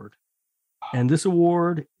Award. And this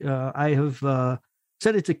award, I have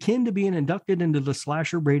said it's akin to being inducted into the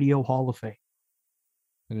Slasher Radio Hall of Fame.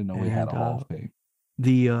 I didn't know we had a Hall of Fame.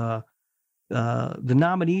 The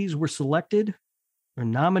nominees were selected or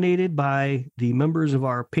nominated by the members of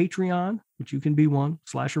our Patreon, which you can be one,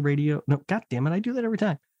 Slasher Radio. No, God damn it, I do that every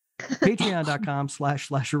time.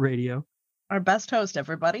 Patreon.com/Slasher Radio. Our best host,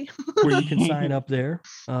 everybody. Where you can sign up there.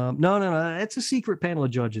 No. It's a secret panel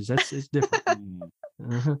of judges. It's different.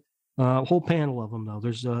 A whole panel of them, though.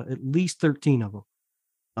 There's at least 13 of them.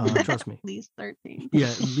 Trust me. At least 13. Yeah,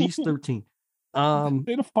 at least 13. They're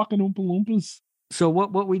the fucking Oompa Loompas. So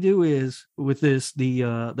what we do is with this, the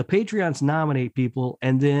Patreons nominate people,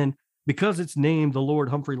 and then because it's named the Lord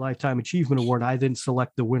Humphrey Lifetime Achievement Award, I then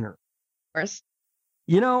select the winner. First.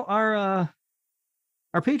 You know, our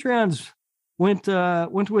Patreons went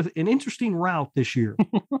with an interesting route this year.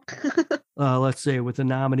 Let's say with the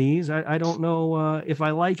nominees. I don't know if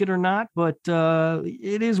I like it or not, but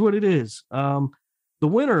it is what it is. The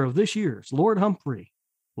winner of this year's Lord Humphrey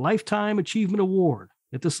Lifetime Achievement Award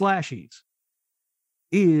at the Slashies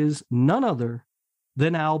is none other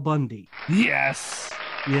than Al Bundy. Yes.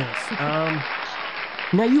 Now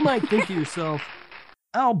you might think to yourself,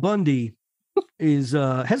 Al Bundy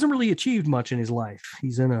hasn't really achieved much in his life.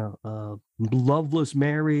 He's in a loveless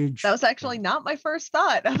marriage. That was actually not my first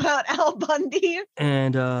thought about Al Bundy.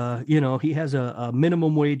 And he has a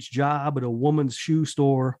minimum wage job at a woman's shoe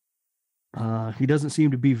store. He doesn't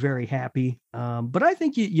seem to be very happy. But I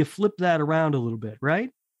think you flip that around a little bit, right?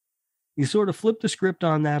 You sort of flip the script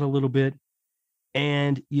on that a little bit,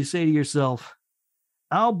 and you say to yourself,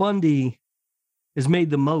 Al Bundy has made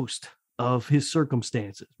the most of his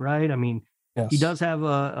circumstances, right? I mean, yes. He does have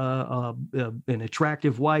an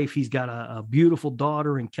attractive wife. He's got a beautiful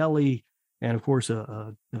daughter in Kelly, and of course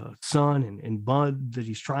a son and Bud that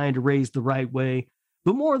he's trying to raise the right way.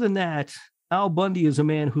 But more than that, Al Bundy is a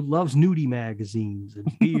man who loves nudie magazines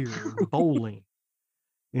and beer and bowling.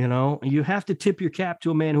 You know, you have to tip your cap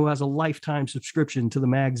to a man who has a lifetime subscription to the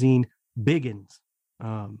magazine Biggins.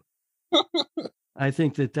 I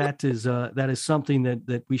think that is something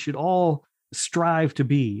that we should all strive to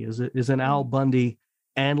be is an Al Bundy.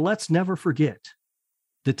 And let's never forget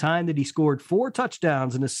the time that he scored 4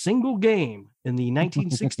 touchdowns in a single game in the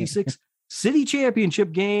 1966 City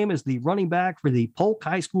Championship game as the running back for the Polk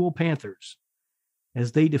High School Panthers,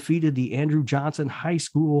 as they defeated the Andrew Johnson High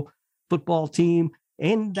School football team.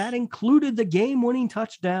 And that included the game-winning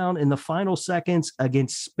touchdown in the final seconds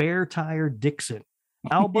against Spare Tire Dixon.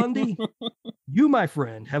 Al Bundy, you, my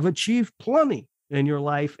friend, have achieved plenty in your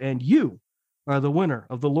life, and you are the winner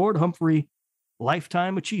of the Lord Humphrey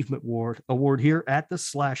Lifetime Achievement Award here at the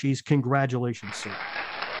Slashies. Congratulations, sir.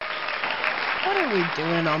 What are we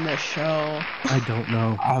doing on this show? I don't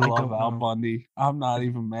know. I love Al Bundy. I'm not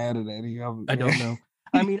even mad at any of it. I don't know.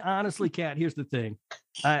 I mean, honestly, Kat, here's the thing.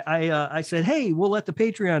 I said, hey, we'll let the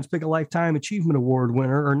Patreons pick a Lifetime Achievement Award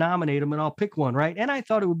winner or nominate them, and I'll pick one, right? And I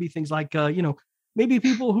thought it would be things like, maybe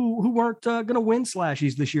people who weren't going to win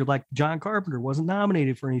Slashies this year, like John Carpenter wasn't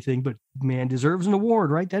nominated for anything, but man deserves an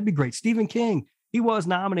award, right? That'd be great. Stephen King, he was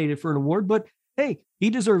nominated for an award, but hey, he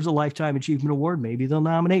deserves a Lifetime Achievement Award. Maybe they'll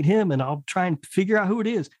nominate him, and I'll try and figure out who it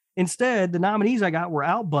is. Instead, the nominees I got were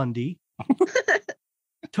Al Bundy,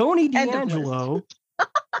 Tony D'Angelo,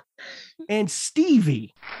 and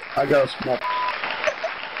Stevie. I got a small.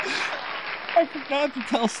 I forgot to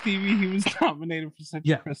tell Stevie he was nominated for such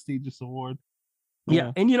a prestigious award.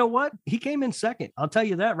 Yeah. And you know what? He came in second. I'll tell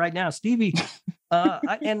you that right now. Stevie,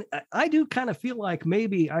 I do kind of feel like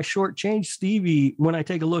maybe I shortchanged Stevie when I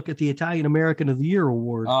take a look at the Italian American of the Year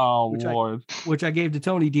award. Oh, Lord. Which I gave to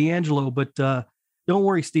Tony D'Angelo. But don't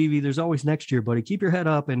worry, Stevie. There's always next year, buddy. Keep your head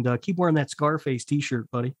up and keep wearing that Scarface t-shirt,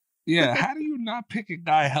 buddy. Yeah. How do you not pick a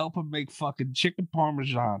guy, help him make fucking chicken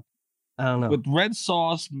parmesan? I don't know. With red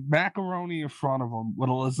sauce, macaroni in front of him,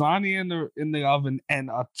 with a lasagna in the oven,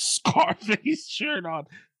 and a Scarface shirt on.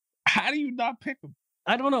 How do you not pick him?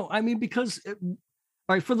 I don't know. I mean, because, all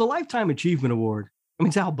right, for the Lifetime Achievement Award, I mean,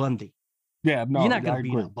 it's Al Bundy. Yeah, no, you're not going to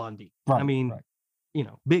beat Al Bundy. Right, I mean,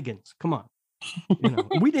 Biggins, come on.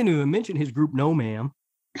 We didn't even mention his group, No Ma'am.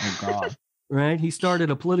 Oh, God. Right? He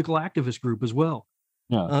started a political activist group as well.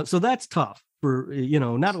 Yeah. So that's tough for,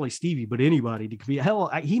 not only Stevie, but anybody to be. Hell,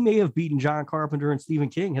 he may have beaten John Carpenter and Stephen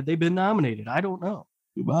King had they been nominated. I don't know.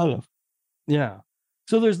 You might have. Yeah.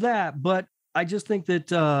 So there's that. But I just think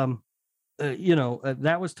that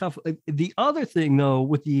that was tough. The other thing, though,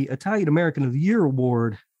 with the Italian American of the Year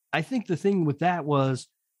award, I think the thing with that was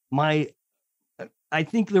I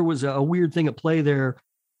think there was a weird thing at play there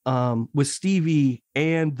with Stevie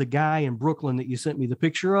and the guy in Brooklyn that you sent me the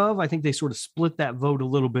picture of. I think they sort of split that vote a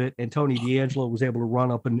little bit, and Tony D'Angelo was able to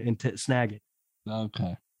run up and snag it.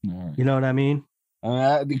 Okay. All right. You know what I mean?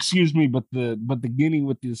 Excuse me, but the guinea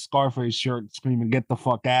with the Scarface shirt screaming, "Get the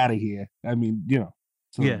fuck out of here!" I mean,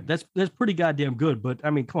 So, yeah, that's pretty goddamn good. But I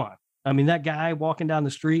mean, come on. I mean, that guy walking down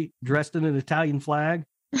the street dressed in an Italian flag.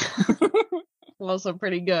 Also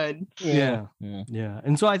pretty good. Yeah.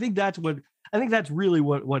 And so I think that's really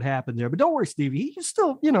what happened there. But don't worry, Stevie. He's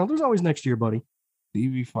still, there's always next year, buddy.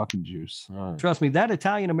 Stevie fucking juice. All right. Trust me, that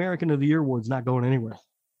Italian American of the Year award's not going anywhere.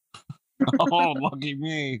 Oh, lucky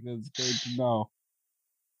me. That's great to know.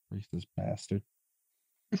 Racist bastard.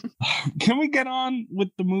 Can we get on with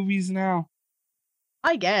the movies now?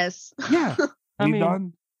 I guess. Yeah.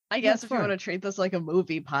 Done? I guess if you want to treat this like a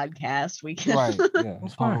movie podcast, we can. Right. Yeah.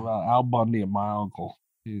 Let's talk about Al Bundy and my uncle.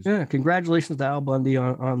 Jeez. Yeah. Congratulations to Al Bundy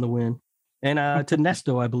on the win. And to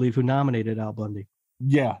Nesto, I believe, who nominated Al Bundy.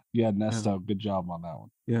 Yeah. Nesto. Good job on that one.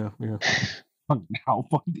 Yeah. Al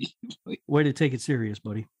Bundy. Way to take it serious,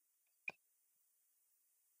 buddy.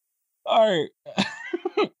 All right.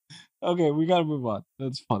 Okay, we gotta move on.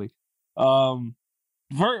 That's funny.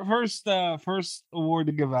 First award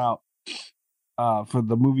to give out for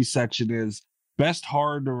the movie section is Best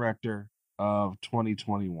Horror Director of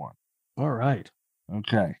 2021. All right.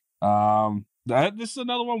 Okay. This is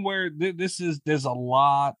another one where there's a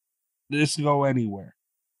lot. This can go anywhere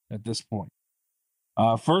at this point.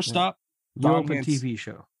 First up, The Open TV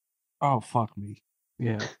show. Oh, fuck me.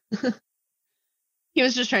 Yeah. He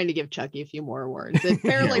was just trying to give Chucky a few more awards. It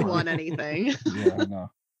barely won anything. Yeah, I know.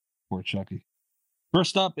 Poor Chucky.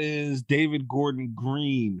 First up is David Gordon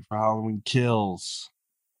Green for Halloween Kills.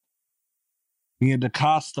 Nia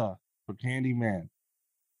DaCosta for Candyman.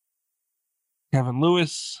 Kevin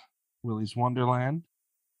Lewis, Willy's Wonderland.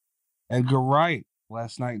 Edgar Wright,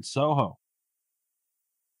 Last Night in Soho.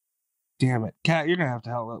 Damn it. Kat, you're going to have to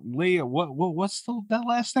help. Leah, what's that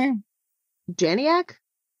last name? Janiak?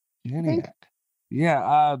 Janiak. Yeah.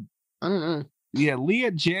 I don't know. Yeah,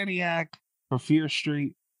 Leah Janiak for Fear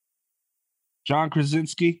Street. John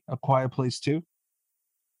Krasinski, A Quiet Place 2.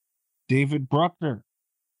 David Bruckner,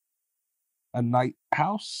 A Night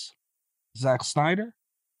House. Zack Snyder,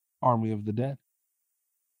 Army of the Dead.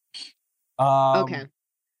 Okay.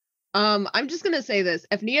 I'm just gonna say this.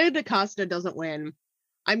 If Nia DaCosta doesn't win,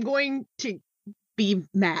 I'm going to be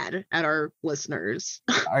mad at our listeners.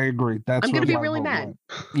 I agree. That's I'm gonna be really mad.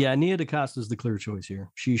 Yeah, Nia DaCosta is the clear choice here.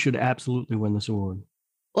 She should absolutely win this award.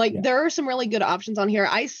 There are some really good options on here.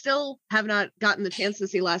 I still have not gotten the chance to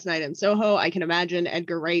see Last Night in Soho. I can imagine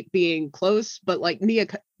Edgar Wright being close, but Nia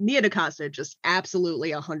DaCosta just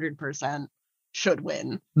absolutely 100% should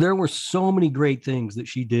win. There were so many great things that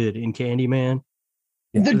she did in Candyman.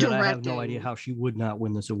 The directing, I have no idea how she would not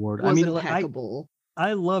win this award. Was impeccable.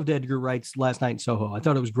 I loved Edgar Wright's Last Night in Soho. I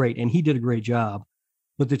thought it was great, and he did a great job.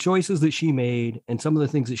 But the choices that she made and some of the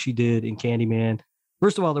things that she did in Candyman,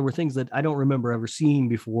 first of all, there were things that I don't remember ever seeing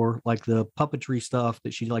before, like the puppetry stuff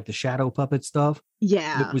that she like the shadow puppet stuff.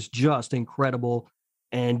 Yeah. It was just incredible.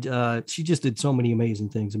 And she just did so many amazing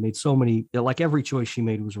things and made so many, every choice she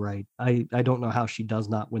made was right. I don't know how she does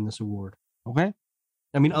not win this award. Okay.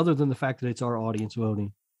 I mean, other than the fact that it's our audience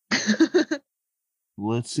voting.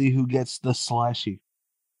 Let's see who gets the slashy.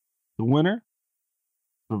 The winner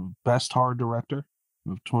for Best Horror Director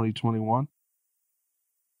of 2021.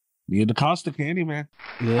 Nia DaCosta, Candyman.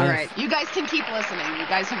 Yes. All right. You guys can keep listening. You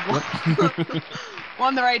guys have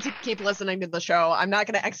won the right to keep listening to the show. I'm not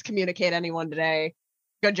going to excommunicate anyone today.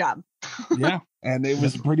 Good job. Yeah. And it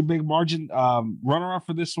was a pretty big margin. Runner-up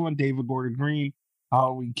for this one, David Gordon Green,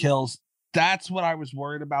 Halloween Kills. That's what I was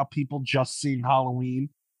worried about, people just seeing Halloween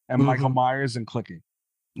and Michael Myers and clicking.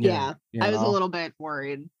 Yeah. I was a little bit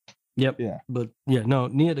worried. Yep. Yeah. But yeah, no,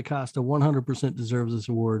 Nia DaCosta 100% deserves this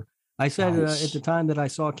award. I said at the time that I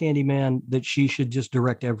saw Candyman that she should just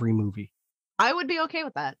direct every movie. I would be okay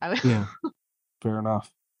with that. Yeah. Fair enough.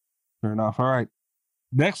 All right.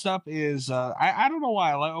 Next up is I don't know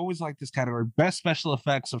why I always like this category. Best Special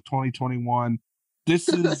Effects of 2021. This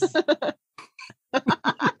is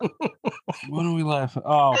what are we laughing?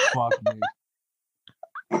 Oh, fuck me.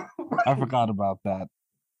 I forgot about that.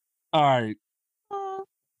 All right.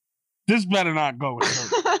 This better not go with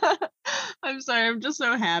her. I'm sorry. I'm just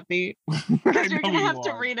so happy. Because you're going to have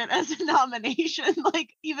to read it as a nomination,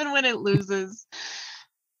 even when it loses.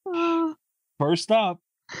 First up,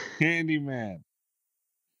 Candyman.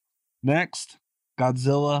 Next,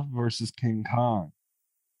 Godzilla versus King Kong,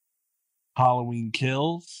 Halloween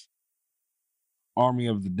Kills, Army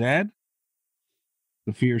of the Dead,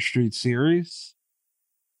 the Fear Street series,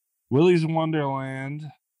 Willy's Wonderland,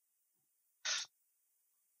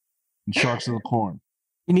 and Sharks of the Corn.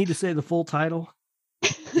 You need to say the full title.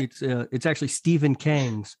 It's actually Stephen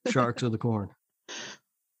Kang's Sharks of the Corn.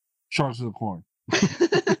 Sharks of the Corn.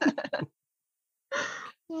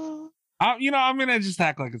 I'm gonna just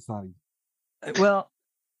act like it's not easy. Well,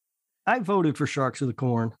 I voted for Sharks of the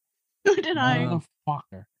Corn. Who did I?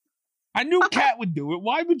 Motherfucker. I knew Kat would do it.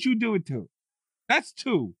 Why would you do it too? That's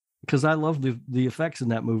two. Because I loved the effects in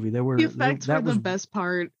that movie. The effects were the best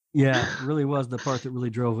part. Yeah, it really was the part that really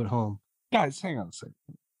drove it home. Guys, hang on a second.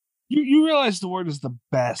 You realize the word is the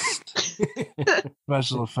best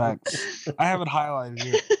special effects. I have it highlighted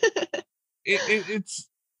here. It's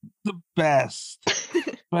the best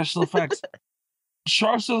special effects.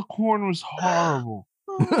 Sharks of the Corn was horrible.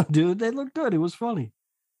 Dude, they looked good. It was funny.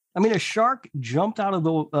 I mean, a shark jumped out of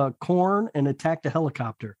the corn and attacked a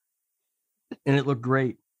helicopter. And it looked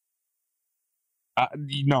great.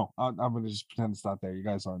 No, I'm going to just pretend it's not there. You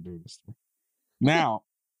guys aren't doing this to me. Now,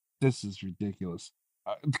 this is ridiculous.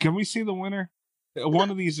 Can we see the winner? One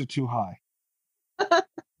of these are too high.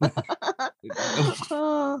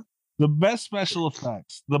 The best special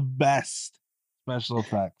effects of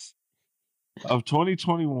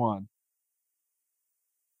 2021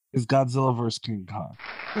 is Godzilla vs. King Kong.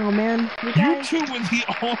 Oh, man. You two were the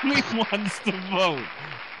only ones to vote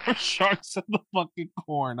for Sharks of the fucking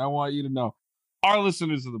Corn. I want you to know. Our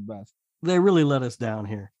listeners are the best. They really let us down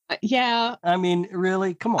here. Yeah. I mean,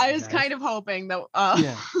 really? Come on. I was guys. kind of hoping that.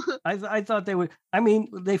 Yeah. I thought they would. I mean,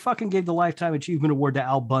 they fucking gave the Lifetime Achievement Award to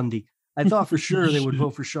Al Bundy. I thought for sure they would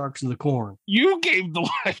vote for Sharks of the Corn. You gave the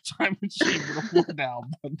Lifetime Achievement Award to Al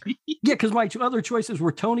Bundy. Yeah, because my two other choices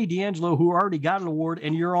were Tony D'Angelo, who already got an award,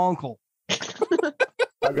 and your uncle. I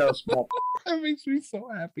got a small. That makes me so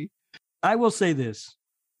happy. I will say this.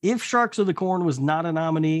 If Sharks of the Corn was not a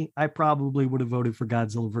nominee, I probably would have voted for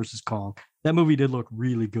Godzilla versus Kong. That movie did look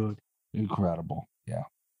really good. Incredible. Yeah.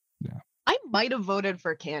 I might have voted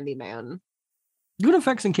for Candyman. Good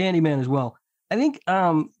effects in Candyman as well. I think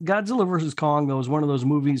Godzilla versus Kong, though, is one of those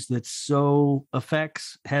movies that's so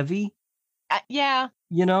effects heavy. Yeah.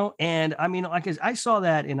 You know, and I mean, like I saw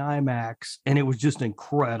that in IMAX, and it was just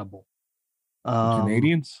incredible.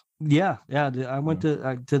 Canadians? Yeah. I went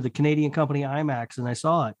to the Canadian company IMAX, and I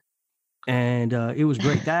saw it, and it was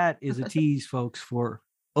great. That is a tease, folks, for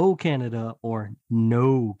Oh Canada or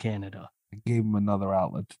No Canada. I gave him another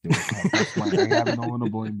outlet to do it. That's why I have no one to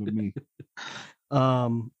blame but me.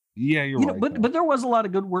 Yeah, you're right. But there was a lot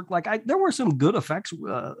of good work. Like there were some good effects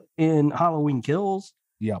in Halloween Kills.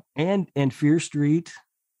 Yep. And Fear Street.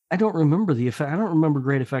 I don't remember the effect. I don't remember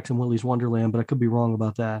great effects in Willy's Wonderland, but I could be wrong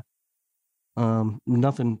about that.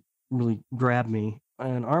 Nothing really grabbed me.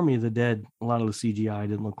 And Army of the Dead, a lot of the CGI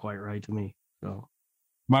didn't look quite right to me. So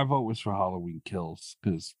my vote was for Halloween Kills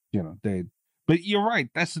because But you're right.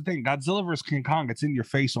 That's the thing. Godzilla vs. King Kong. It's in your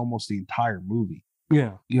face almost the entire movie.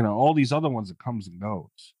 Yeah. All these other ones, it comes and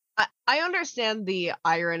goes. I understand the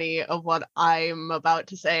irony of what I'm about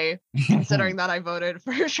to say, considering that I voted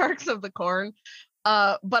for Sharks of the Corn.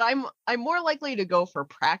 But I'm more likely to go for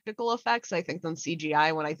practical effects, I think, than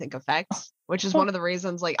CGI when I think effects, which is one of the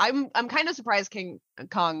reasons. Like, I'm kind of surprised King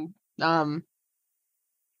Kong, or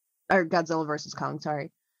Godzilla versus Kong.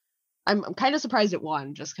 Sorry, I'm kind of surprised it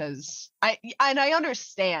won, just because I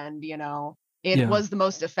understand, it was the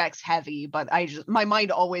most effects heavy, but my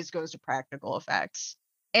mind always goes to practical effects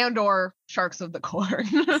and or Sharks of the Corn.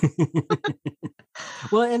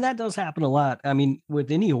 Well, and that does happen a lot. I mean, with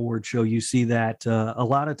any award show, you see that a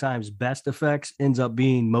lot of times best effects ends up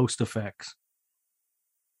being most effects.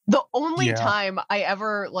 The only time I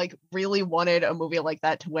ever really wanted a movie like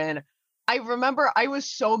that to win, I remember I was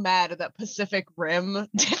so mad that Pacific Rim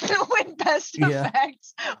didn't win best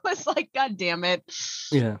effects. I was like, God damn it.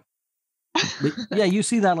 Yeah. But, yeah, you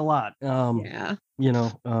see that a lot.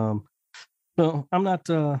 So I'm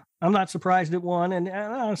not surprised it won, and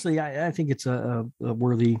honestly, I think it's a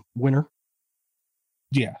worthy winner.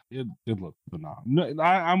 Yeah, it looked phenomenal. No,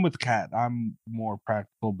 I'm with Kat. I'm more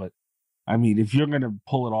practical, but I mean, if you're gonna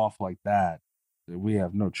pull it off like that, we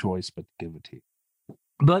have no choice but to give it to you.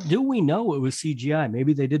 But do we know it was CGI?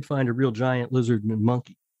 Maybe they did find a real giant lizard and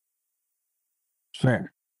monkey.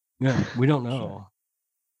 Fair. Yeah, we don't know.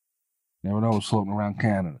 Never know what's floating around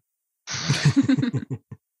Canada.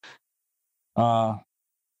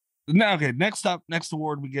 Next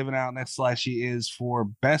award we're giving out, next slashy, is for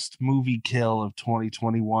best movie kill of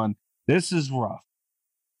 2021. This is rough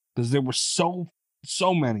because there were so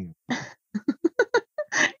many.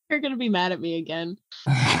 You're gonna be mad at me again.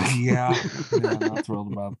 Yeah, I'm not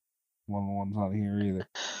thrilled about one of the ones on here either.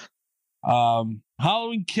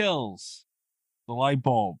 Halloween Kills, the light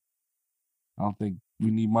bulb. I don't think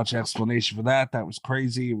we need much explanation for that. That was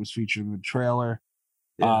crazy. It was featured in the trailer.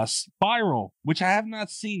 Yeah. Spiral, which I have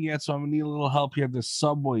not seen yet, so I'm gonna need a little help here. The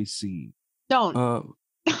subway scene. Don't.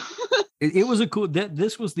 It was a cool.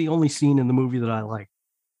 This was the only scene in the movie that I liked,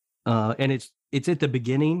 and it's at the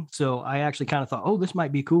beginning, so I actually kind of thought, oh, this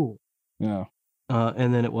might be cool. Yeah.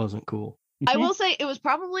 And then it wasn't cool. I will say it was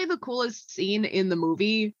probably the coolest scene in the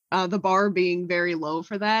movie, the bar being very low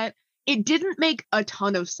for that. It didn't make a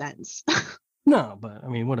ton of sense. No, but I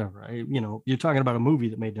mean, whatever. You're talking about a movie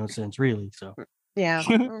that made no sense, really. So Yeah.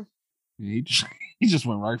 He just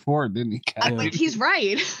went right for it, didn't he? Kat? Like, he's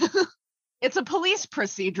right. It's a police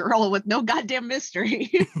procedural with no goddamn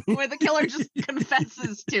mystery where the killer just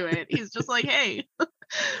confesses to it. He's just like, hey,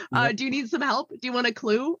 do you need some help? Do you want a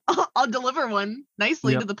clue? I'll deliver one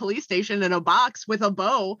nicely to the police station in a box with a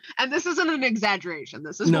bow. And this isn't an exaggeration.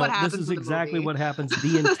 This is what happens. This is in the exactly movie. what happens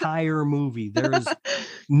the entire movie. There is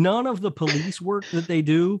none of the police work that they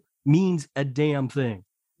do means a damn thing.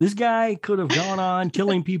 This guy could have gone on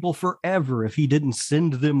killing people forever if he didn't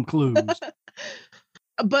send them clues.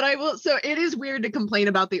 But so it is weird to complain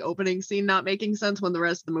about the opening scene not making sense when the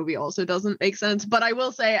rest of the movie also doesn't make sense. But I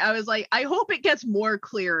will say, I was like, I hope it gets more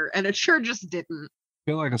clear, and it sure just didn't.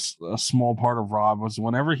 I feel like a small part of Rob was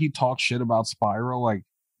whenever he talks shit about Spiral, like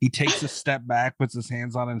he takes a step back, puts his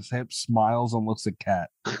hands on his hips, smiles, and looks at Kat.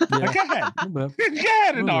 Like, go ahead. Go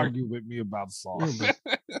ahead and argue with me about the song.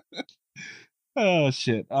 Oh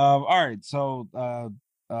shit. All right. So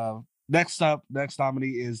next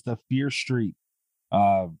nominee is the Fear Street.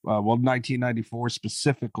 1994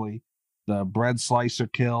 specifically, the bread slicer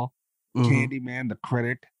kill, Candyman the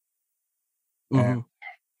critic, and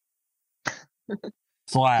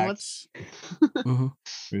Slacks.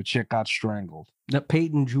 The chick got strangled. That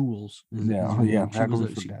Peyton Jules. Yeah. How could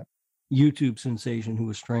we forget? YouTube sensation who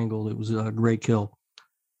was strangled. It was a great kill.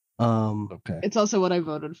 Okay. It's also what I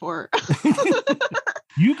voted for.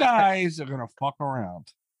 You guys are gonna fuck around.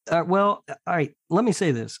 Well, all right. Let me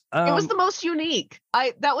say this. It was the most unique.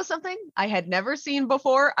 That was something I had never seen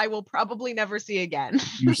before. I will probably never see again.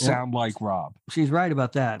 You sound like Rob. She's right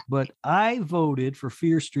about that. But I voted for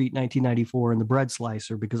Fear Street 1994 and the bread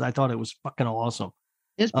slicer because I thought it was fucking awesome.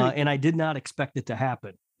 And I did not expect it to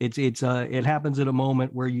happen. It happens at a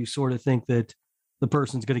moment where you sort of think that the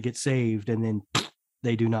person's going to get saved, and then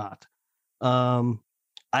they do not.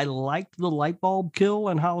 I liked the light bulb kill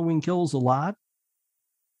and Halloween Kills a lot.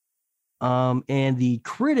 And the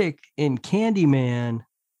critic in Candyman,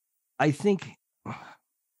 I think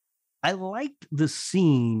I liked the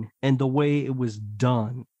scene and the way it was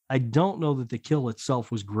done. I don't know that the kill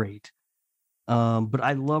itself was great. But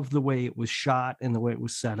I loved the way it was shot and the way it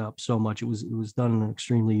was set up so much. It was done in an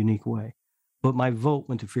extremely unique way. But my vote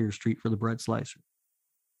went to Fear Street for the bread slicer.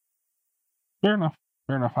 Fair enough.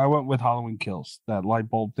 I went with Halloween Kills. That light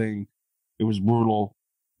bulb thing, it was brutal.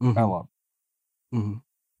 I love it.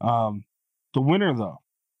 The winner, though,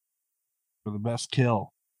 for the best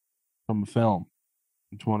kill from a film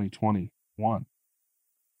in 2021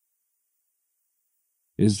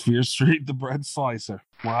 is Fear Street, the bread slicer.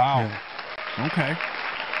 Wow. Yeah. Okay.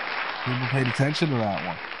 People paid attention to that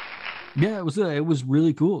one. Yeah, it was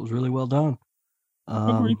really cool. It was really well done.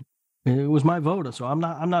 Agreed. It was my vote, so I'm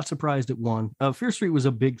not surprised it won. Fear Street was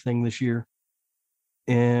a big thing this year,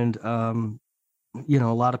 and a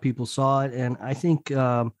lot of people saw it, and I think,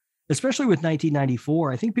 especially with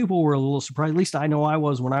 1994, I think people were a little surprised. At least I know I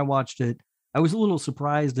was when I watched it. I was a little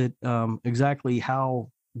surprised at exactly how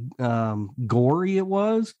gory it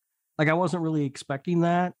was. Like, I wasn't really expecting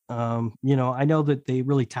that. I know that they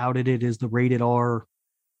really touted it as the rated R,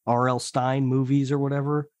 R.L. Stein movies or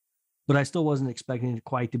whatever, but I still wasn't expecting it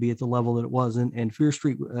quite to be at the level that it was. And Fear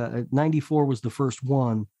Street 94 was the first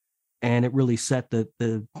one, and it really set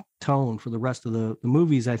the tone for the rest of the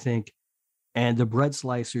movies, I think. And the bread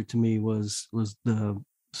slicer to me was the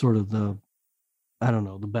sort of the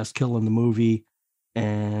best kill in the movie,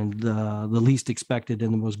 and the least expected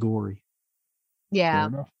and the most gory. Yeah.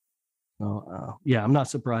 So, I'm not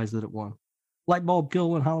surprised that it won. Light bulb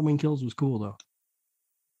kill and Halloween Kills was cool though.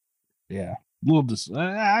 Yeah,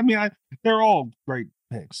 they're all great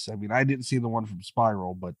picks. I mean, I didn't see the one from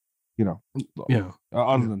Spiral, but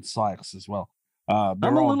other than Slacks as well. I'm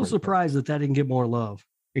a little surprised that didn't get more love.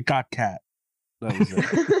 It got Cat. That was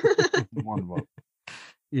it. One vote.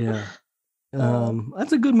 Yeah.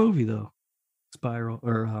 That's a good movie though. Spiral.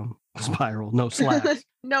 No, Slacks.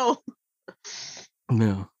 No.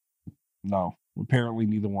 No. Apparently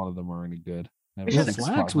neither one of them are any good. Have Yeah, 6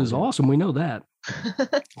 Slacks was Holiday. awesome. We know that.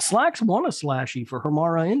 Slacks won a Slashy for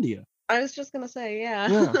Hamara India. I was just gonna say, yeah.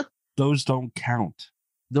 Yeah. Those don't count.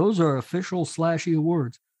 Those are official Slashy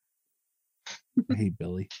awards. Hey,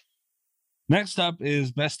 Billy. Next up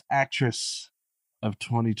is Best Actress of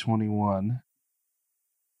 2021.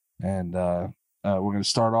 And we're going to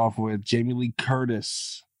start off with Jamie Lee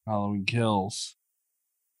Curtis, Halloween Kills.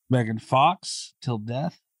 Megan Fox, Till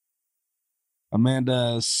Death.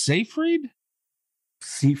 Amanda Seyfried?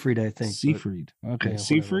 Seyfried, I think. but- Seyfried. Okay, yeah, whatever.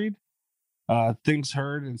 Seyfried. Things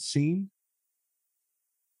Heard and Seen.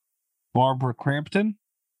 Barbara Crampton,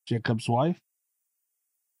 Jacob's wife.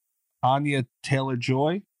 Anya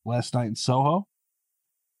Taylor-Joy, Last Night in Soho.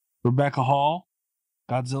 Rebecca Hall,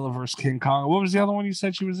 Godzilla vs. King Kong. What was the other one you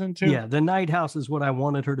said she was in too? Yeah, The Night House is what I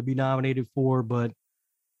wanted her to be nominated for, but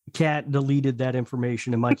Kat deleted that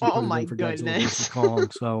information and Mikey Oh put it my in for Godzilla goodness. vs.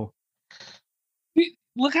 Kong. So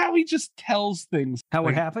Look how he just tells things. how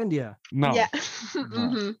like, it happened? Yeah. No. Yeah.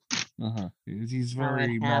 Mhm. He's How it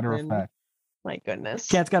very matter of happened. fact. My goodness.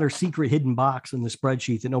 Kat's got her secret hidden box in the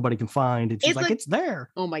spreadsheet that nobody can find. And she's It's like, like- it's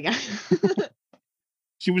there. Oh my god.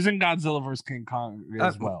 She was in Godzilla vs. King Kong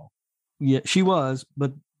as well. Yeah, she was,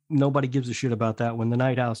 but nobody gives a shit about that one. The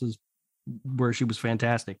Night House is where she was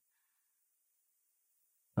fantastic.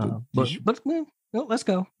 Did But you- no, let's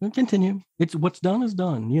go. We'll continue. It's what's done is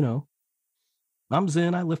done. You know, I'm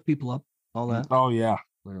Zen. I lift people up. All that. Oh, yeah.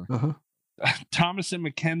 Uh-huh. Thomas and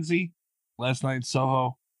Mackenzie, Last Night in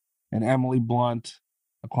Soho. And Emily Blunt,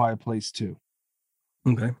 A Quiet Place 2.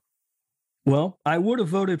 Okay. Well, I would have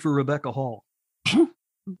voted for Rebecca Hall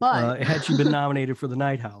But had she been nominated for The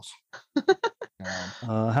Night House.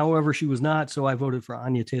 However, she was not, so I voted for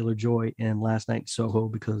Anya Taylor-Joy in Last Night in Soho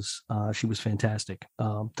because she was fantastic.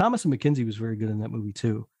 Thomas and Mackenzie was very good in that movie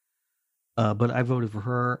too, but I voted for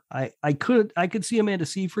her. I could see Amanda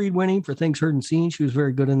Seyfried winning for Things Heard and Seen. She was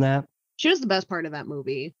very good in that. she was the best part of that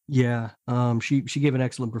movie. Yeah, she gave an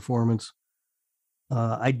excellent performance.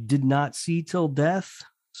 I did not see Till Death,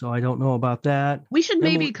 so I don't know about that. We should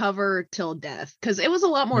Emily- maybe cover Till Death because it was a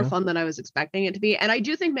lot more Yeah. fun than I was expecting it to be. And I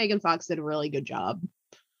do think Megan Fox did a really good job.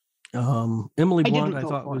 Emily I Blunt, didn't I vote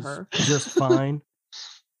thought for was her. just fine.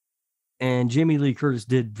 And Jamie Lee Curtis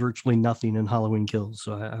did virtually nothing in Halloween Kills,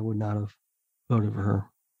 so I would not have voted for her.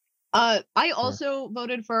 I also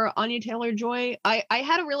voted for Anya Taylor-Joy. I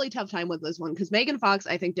had a really tough time with this one because Megan Fox,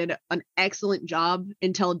 I think, did an excellent job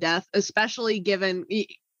in Till Death, especially given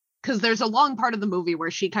because there's a long part of the movie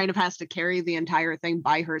where she kind of has to carry the entire thing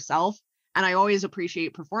by herself. And I always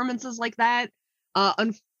appreciate performances like that.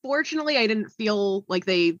 Unfortunately, I didn't feel like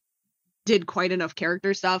they did quite enough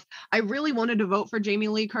character stuff. I really wanted to vote for Jamie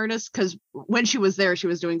Lee Curtis because when she was there, she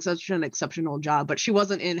was doing such an exceptional job, but she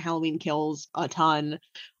wasn't in Halloween Kills a ton.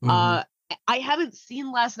 Mhm. I haven't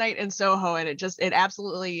seen Last Night in Soho, and it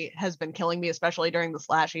absolutely has been killing me, especially during the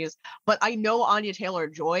slashies. But I know Anya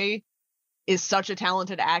Taylor-Joy is such a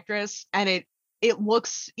talented actress, and it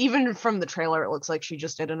looks, even from the trailer, it looks like she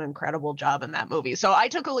just did an incredible job in that movie. So I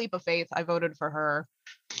took a leap of faith. I voted for her.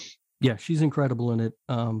 Yeah, she's incredible in it.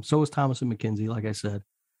 So is Thomas and Mackenzie, like I said.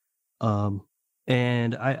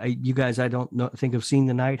 And I you guys, I don't know, think have seen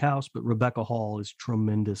The Night House, but Rebecca Hall is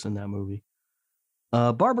tremendous in that movie.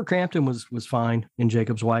 Barbara Crampton was fine in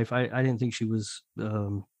Jacob's Wife. I didn't think she was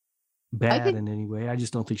bad think- in any way. I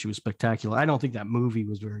just don't think she was spectacular. I don't think that movie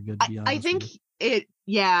was very good, to be honest. I think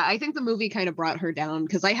I think the movie kind of brought her down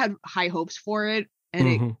because I had high hopes for it, and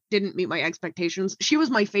it Mhm. didn't meet my expectations. She was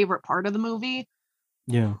my favorite part of the movie.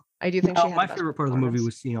 Yeah. I do think No, she had my the best favorite part of the movie performance.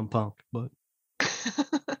 was CM Punk, but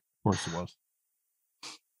Of course it was.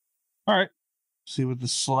 All right. See what the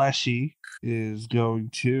slashy is going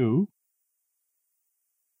to.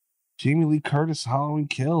 Jamie Lee Curtis, Halloween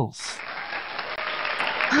Kills.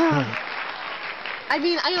 I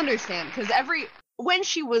mean, I understand because when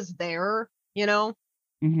she was there, you know,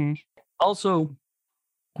 Mm-hmm. also,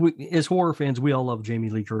 as horror fans, we all love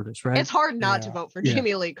Jamie Lee Curtis, right? it's hard not to Yeah. vote for Yeah.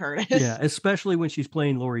 Jamie Lee Curtis. Yeah, especially when she's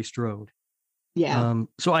playing Laurie Strode. Yeah.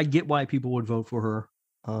 So I get why people would vote for her.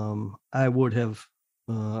 I would have,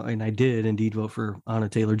 and I did indeed vote for Anna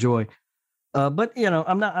Taylor-Joy. But you know,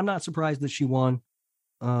 I'm not surprised that she won.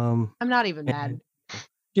 I'm not even mad. and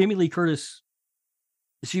Jamie Lee Curtis,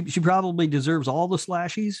 she probably deserves all the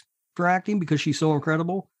slashies for acting because she's so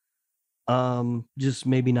incredible. Just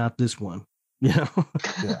maybe not this one. You know,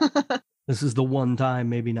 this is the one time,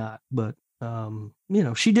 maybe not. But you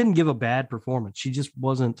know, she didn't give a bad performance. She just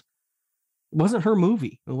wasn't her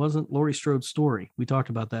movie. It wasn't Laurie Strode's story. We talked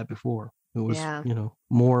about that before. It was, Yeah. you know,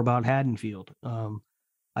 more about Haddonfield.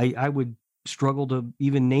 I would struggle to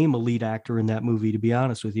even name a lead actor in that movie, to be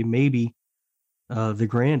honest with you. Maybe the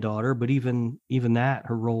granddaughter, but even that,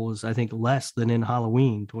 her role is, I think, less than in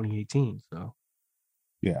Halloween 2018. So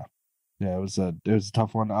yeah, it was a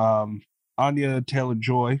tough one. Anya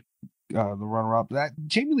Taylor-Joy, the runner-up. That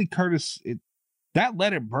Jamie Lee Curtis, that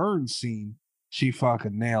Let It Burn scene, she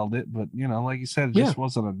fucking nailed it. But like you said, it just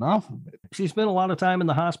wasn't enough of it. She spent a lot of time in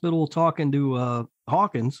the hospital talking to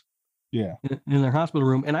Hawkins. Yeah, in their hospital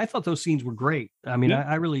room, and I thought those scenes were great. I mean,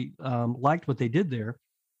 I really liked what they did there,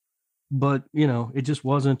 but it just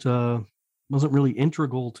wasn't really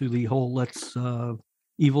integral to the whole "let's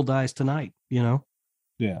evil dies tonight." Yeah.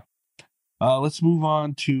 Let's move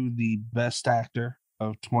on to the best actor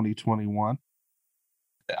of 2021.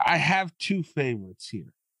 I have two favorites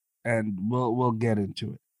here, and we'll get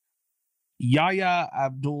into it. Yahya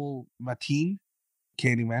Abdul-Mateen,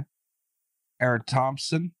 Candyman. Eric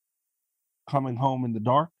Thompson, Coming Home in the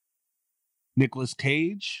Dark. Nicolas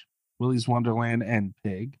Cage, Willy's Wonderland and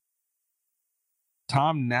Pig.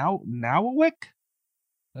 Tom Nowick,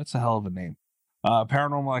 that's a hell of a name.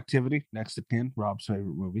 Paranormal Activity, Next of Kin, Rob's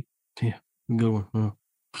favorite movie. Yeah, good one.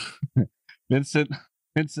 Vincent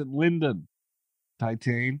Linden,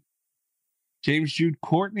 Titane. James Jude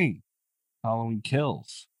Courtney, Halloween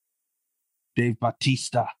Kills. Dave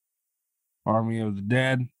Bautista, Army of the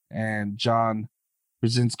Dead, and John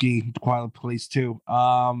Krasinski, Quiet Place 2.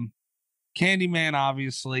 Candyman,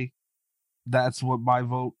 obviously, that's what my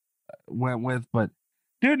vote went with. But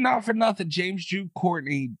dude, not for nothing, James Jude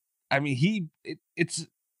Courtney. I mean, it's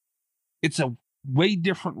a way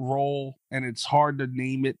different role, and it's hard to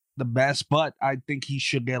name it the best. But I think he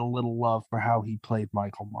should get a little love for how he played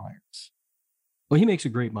Michael Myers. Well, he makes a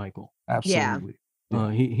great Michael. Absolutely.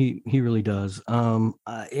 Yeah. He really does.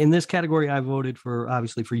 In this category, I voted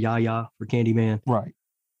obviously for Yahya for Candyman. Right.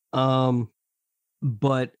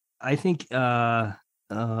 But I think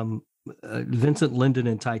Vincent Linden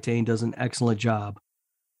in Titane does an excellent job.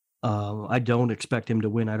 I don't expect him to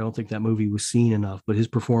win. I don't think that movie was seen enough, but his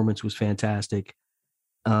performance was fantastic.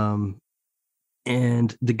 And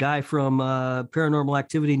the guy from Paranormal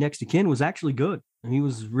Activity, Next of Kin, was actually good. He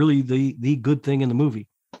was really the good thing in the movie.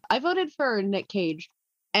 I voted for Nick Cage.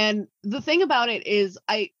 And the thing about it is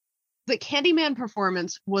the Candyman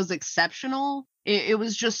performance was exceptional. It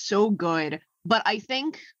was just so good. But I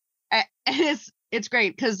think it's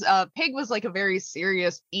great because Pig was like a very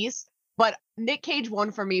serious piece. But Nick Cage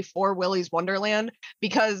won for me for Willy's Wonderland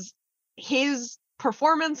because his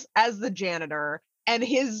performance as the janitor and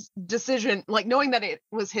his decision, like knowing that it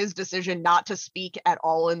was his decision not to speak at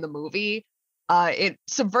all in the movie, it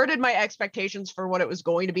subverted my expectations for what it was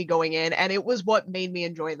going to be going in. And it was what made me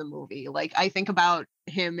enjoy the movie. Like, I think about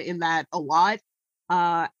him in that a lot.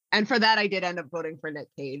 And for that, I did end up voting for Nick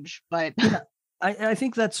Cage. But yeah, I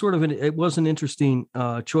think that's sort of it was an interesting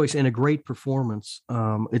choice and a great performance.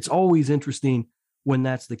 It's always interesting when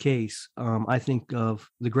that's the case. I think of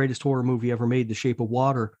the greatest horror movie ever made, The Shape of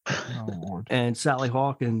Water, and Sally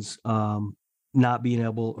Hawkins not being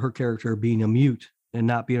able, her character being a mute and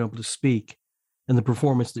not being able to speak, and the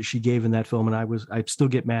performance that she gave in that film. And I still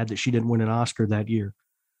get mad that she didn't win an Oscar that year,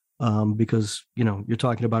 because you're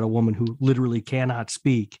talking about a woman who literally cannot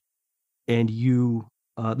speak, and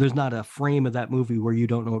there's not a frame of that movie where you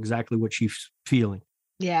don't know exactly what she's feeling.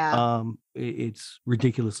 Yeah. It's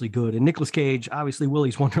ridiculously good. And Nicolas Cage, obviously,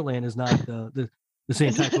 Willy's Wonderland is not the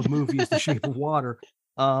same type of movie as The Shape of Water.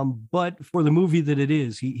 But for the movie that it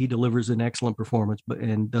is, he delivers an excellent performance,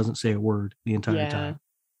 and doesn't say a word the entire time.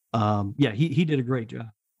 He did a great job.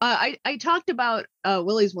 I talked about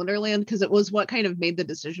Willy's Wonderland because it was what kind of made the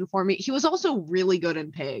decision for me. He was also really good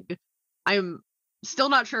in Pig. I'm still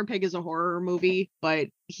not sure Pig is a horror movie, but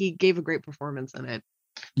he gave a great performance in it.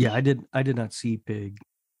 Yeah, I did not see Pig.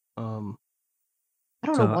 I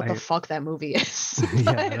don't know what the fuck that movie is.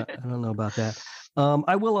 Yeah, I don't know about that.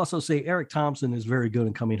 I will also say Eric Thompson is very good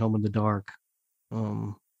in Coming Home in the Dark.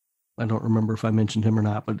 I don't remember if I mentioned him or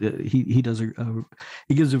not, but he does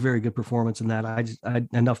he gives a very good performance in that.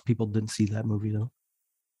 Enough people didn't see that movie though.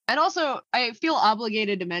 And also, I feel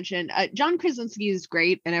obligated to mention John Krasinski is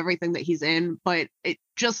great in everything that he's in, but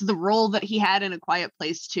just the role that he had in A Quiet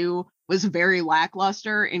Place 2 was very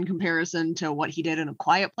lackluster in comparison to what he did in A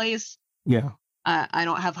Quiet Place. Yeah. I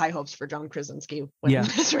don't have high hopes for John Krasinski winning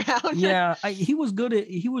this round. Yeah, he was good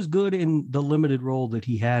in the limited role that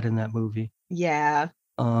he had in that movie. Yeah.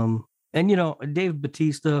 And Dave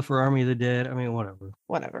Bautista for Army of the Dead. I mean,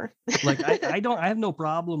 whatever. Like I have no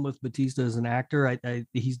problem with Bautista as an actor.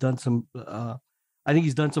 He's done some. I think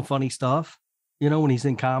he's done some funny stuff. When he's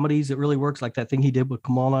in comedies, it really works. Like that thing he did with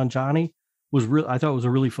Kamal Nanjiani was real. I thought it was a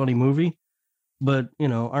really funny movie. But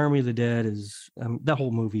Army of the Dead is that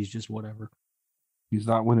whole movie is just whatever. He's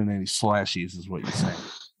not winning any slashies, is what you're saying.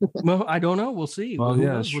 Well, I don't know. We'll see. Well, Who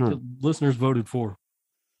yeah, knows sure. what the listeners voted for.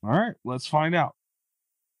 All right, let's find out.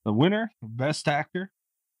 The winner, Best Actor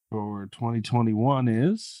for 2021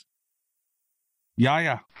 is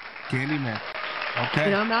Yaya, Candyman. Okay.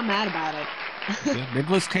 You know, I'm not mad about it. Good.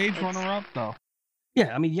 Nicolas Cage runner-up, though.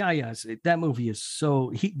 Yeah, I mean, that movie is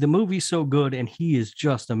the movie's so good, and he is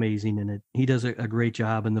just amazing in it. He does a great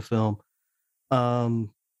job in the film.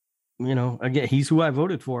 You know, again, he's who I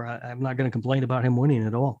voted for. I'm not going to complain about him winning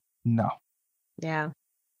at all. No. Yeah.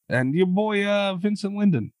 And your boy Vincent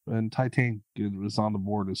Linden and Titan was on the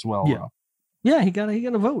board as well. Yeah. Yeah, he got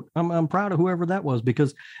a vote. I'm proud of whoever that was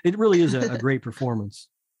because it really is a great performance.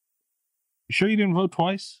 You sure you didn't vote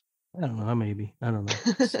twice? I don't know. Maybe. I don't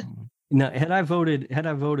know. No, had I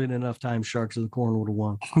voted enough times, Sharks of the Corn would have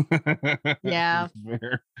won. Yeah.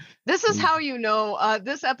 Fair. This is how you know.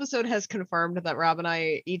 This episode has confirmed that Rob and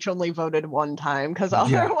I each only voted one time because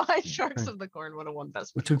Yeah. otherwise Sharks of the Corn would have won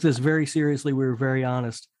Best We Picture. took this very seriously. We were very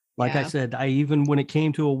honest. Like I Yeah. said, even when it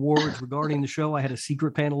came to awards regarding the show, I had a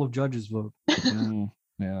secret panel of judges vote.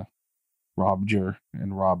 Yeah. Robger.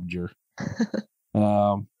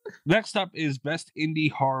 Next up is Best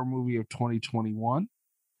Indie Horror Movie of 2021.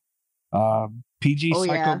 PG Oh,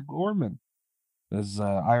 Psycho yeah. Gorman. As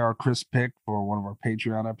IR Chris picked for one of our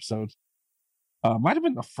Patreon episodes. Might have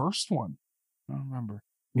been the first one. I don't remember.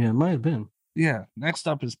 Yeah, it might have been. Yeah. Next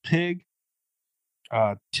up is Pig.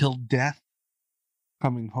 Till Death.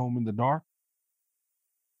 Coming Home in the Dark.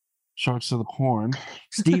 Sharks of the Corn.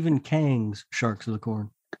 Stephen Kang's Sharks of the Corn.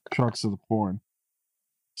 Sharks of the Corn.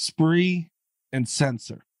 Spree and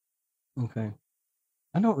Censor. Okay.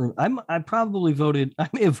 I don't remember. I probably voted. I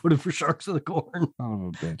may have voted for Sharks of the Corn. Son of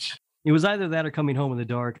a bitch. It was either that or Coming Home in the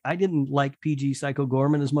Dark. I didn't like PG Psycho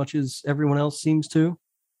Gorman as much as everyone else seems to.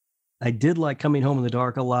 I did like Coming Home in the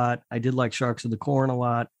Dark a lot. I did like Sharks of the Corn a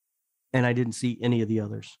lot. And I didn't see any of the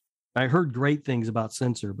others. I heard great things about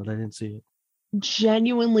Censor, but I didn't see it.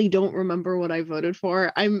 Genuinely don't remember what I voted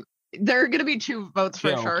for. There are going to be 2 votes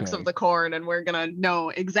for Yeah, Sharks okay. of the Corn, and we're going to know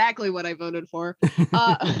exactly what I voted for.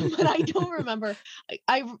 But I don't remember.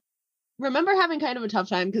 I remember having kind of a tough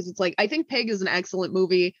time because it's like, I think Pig is an excellent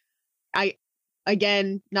movie.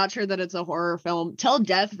 Again, not sure that it's a horror film. Till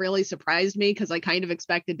Death really surprised me because I kind of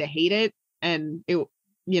expected to hate it. And it,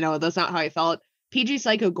 that's not how I felt. PG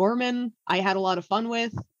Psycho Gorman, I had a lot of fun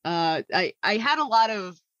with. I had a lot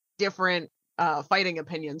of different fighting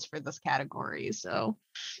opinions for this category. So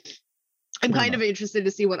I'm kind of interested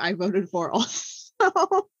to see what I voted for also.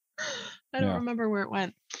 I don't remember where it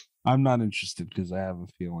went. I'm not interested because I have a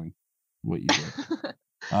feeling what you did.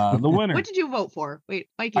 The winner. What did you vote for? Wait,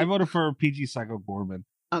 Mikey. I voted for PG Psycho Gorman.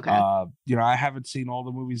 Okay. I haven't seen all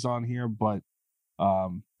the movies on here, but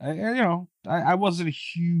I wasn't a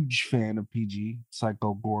huge fan of PG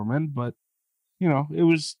Psycho Gorman, but it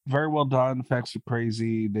was very well done. Effects are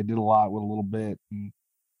crazy. They did a lot with a little bit, and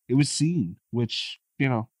it was seen, which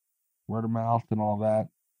word of mouth and all that.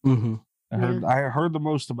 Mm-hmm. I heard the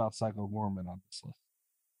most about Psycho Gorman on this list.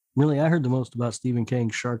 Really, I heard the most about Stephen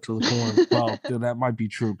King's Sharks of the Corn. Well, that might be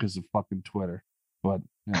true because of fucking Twitter, but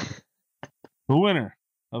the winner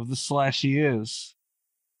of the slashy is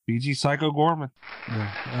PG Psycho Gorman.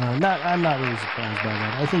 Yeah. I'm not really surprised by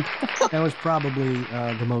that. I think that was probably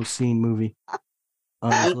the most seen movie.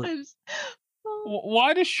 Honestly.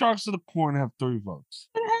 Why does Sharks of the Corn have 3 votes?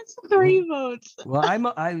 It has 3 votes.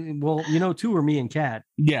 Well, 2 are me and Kat.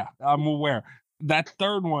 Yeah, I'm aware. That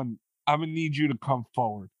third one, I'm gonna need you to come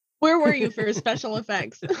forward. Where were you for special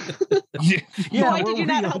effects? Yeah, Why did where you were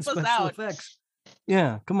not on help us special out? effects?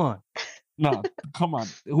 Yeah, come on. No, come on.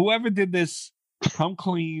 Whoever did this, come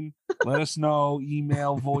clean. Let us know.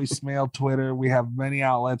 Email, voicemail, Twitter. We have many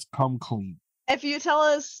outlets. Come clean. If you tell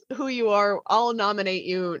us who you are, I'll nominate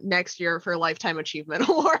you next year for Lifetime Achievement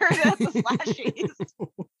Award at the Slashies.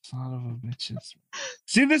 Son of a bitches.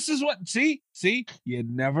 See, this is what. See, you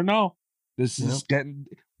never know. This is getting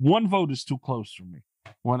 1 vote is too close for me.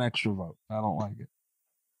 1 extra vote. I don't like it.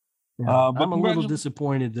 Yeah, but I'm a little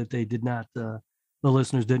disappointed that they did not. The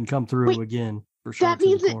listeners didn't come through again for Sharks That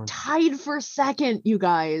means of the it Corn. tied for second, you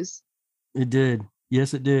guys. It did.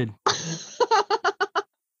 Yes, it did.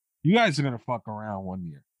 You guys are gonna fuck around one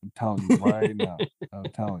year. I'm telling you right now. I'm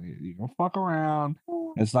telling you, you're gonna fuck around.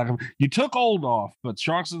 It's not gonna. You took Old off, but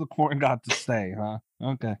Sharks of the Corn got to stay, huh?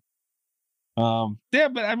 Okay. Yeah,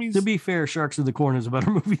 but I mean, To be fair, Sharks of the Corn is a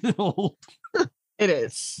better movie than Old. It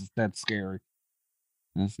is. that's scary.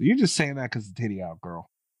 You're just saying that because the titty out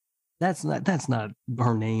girl. That's not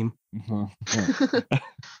her name. Yeah.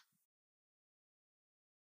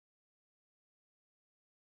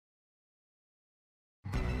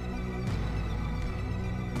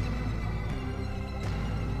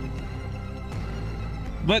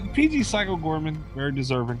 But PG Psycho Gorman, very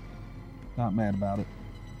deserving. Not mad about it.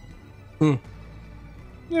 Hmm.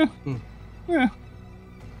 Yeah. Hmm. Yeah.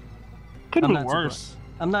 Could have I'm been not worse.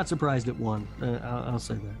 I'm not surprised it won. I'll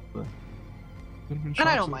say that. But Could have been And I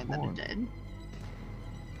shots don't to mind the that it floor. did.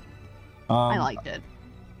 I liked it.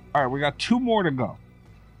 All right, we got 2 more to go.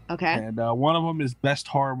 Okay. And one of them is Best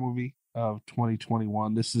Horror Movie of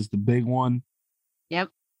 2021. This is the big one. Yep.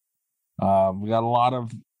 We got a lot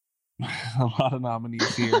of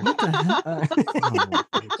nominees here. what the hell?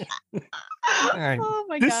 All right. Oh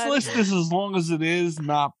my This god. list is as long as it is,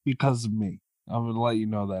 not because of me. I'm gonna let you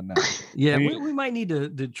know that now. Yeah, Hey. we might need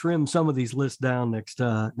to trim some of these lists down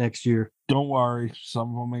next year. Don't worry,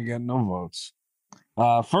 some of them ain't getting no votes.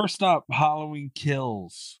 First up, Halloween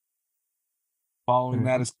Kills. Following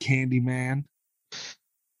that is Candyman,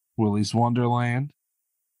 Willy's Wonderland,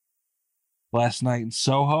 Last Night in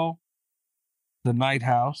Soho, The Night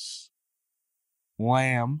House,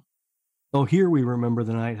 Lamb, Oh, here we remember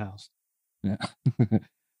the Night House. yeah.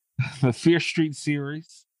 The Fear Street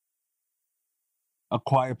series, A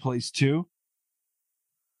Quiet Place 2,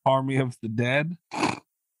 Army of the Dead,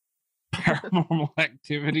 Paranormal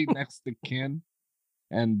Activity, Next to Kin,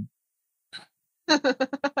 and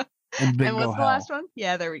Bingo And what's Hell. the last one?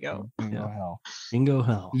 Yeah, there we go. Bingo Yeah. Hell. Bingo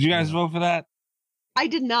Hell. Did you guys Yeah. vote for that? I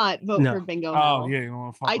did not vote No. for Bingo Oh, Hell. yeah, you don't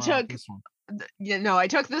want to fuck I around with took- this one. Yeah, no, I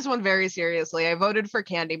took this one very seriously. I voted for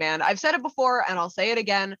Candyman. I've said it before and I'll say it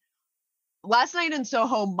again. Last Night in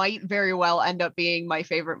Soho might very well end up being my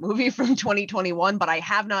favorite movie from 2021, but I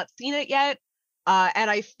have not seen it yet. And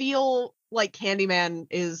I feel like Candyman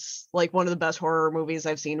is like one of the best horror movies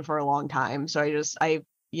I've seen for a long time. So I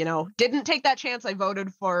didn't take that chance. I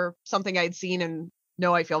voted for something I'd seen and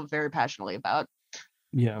know I feel very passionately about.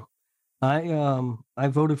 Yeah. I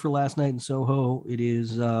voted for Last Night in Soho. It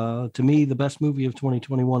is to me the best movie of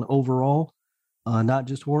 2021 overall, not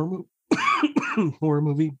just horror horror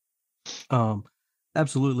movie.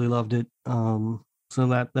 Absolutely loved it. So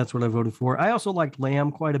that's what I voted for. I also liked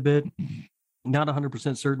Lamb quite a bit. Not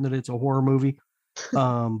 100% certain that it's a horror movie,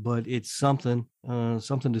 but it's something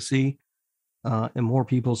to see, and more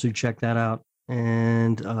people should check that out.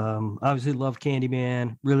 And obviously love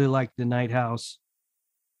Candyman. Really liked The Night House.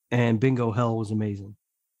 And Bingo Hell was amazing.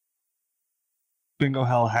 Bingo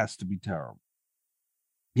Hell has to be terrible.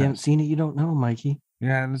 You haven't seen it, you don't know, Mikey.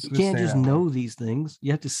 Yeah, and it's You can't just know these things.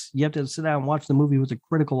 You have to sit down and watch the movie with a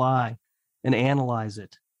critical eye and analyze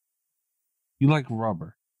it. You like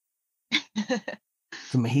rubber.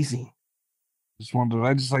 It's amazing. Just wondered.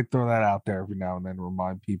 I just like throw that out there every now and then to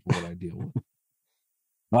remind people what I deal with.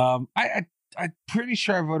 I'm pretty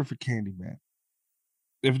sure I voted for Candyman.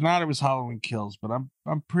 If not, it was Halloween Kills, but I'm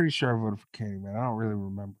pretty sure I voted for Candyman. I don't really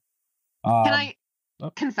remember. Can I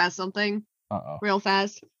confess something real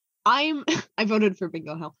fast? I voted for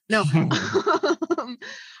Bingo Hell. No.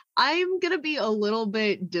 I'm going to be a little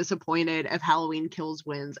bit disappointed if Halloween Kills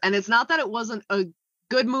wins. And it's not that it wasn't a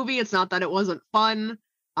good movie. It's not that it wasn't fun.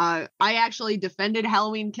 I actually defended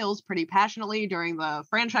Halloween Kills pretty passionately during the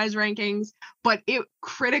franchise rankings, but it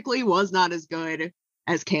critically was not as good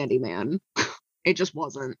as Candyman. It just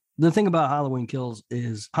wasn't. The thing about Halloween Kills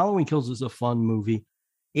is a fun movie.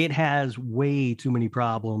 It has way too many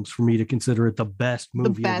problems for me to consider it the best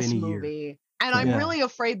movie of any year. And I'm Yeah. really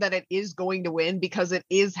afraid that it is going to win because it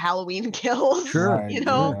is Halloween Kills. Sure. Right,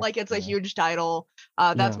 Like it's a huge title.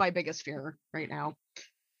 That's my biggest fear right now.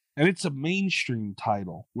 And it's a mainstream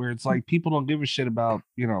title where it's like people don't give a shit about,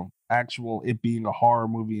 actual it being a horror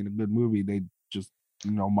movie and a good movie. They just,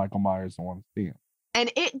 Michael Myers don't want to see it. And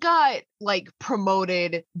it got like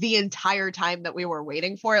promoted the entire time that we were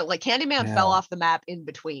waiting for it. Like Candyman Yeah. fell off the map in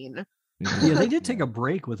between. Yeah, they did take a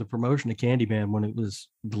break with the promotion of Candyman when it was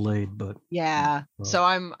delayed, but Yeah. Well. So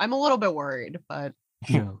I'm a little bit worried, but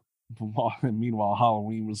Meanwhile,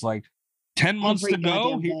 Halloween was like 10 months Every to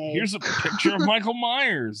go. goddamn day. Here's a picture of Michael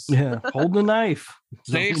Myers. yeah, holding a knife.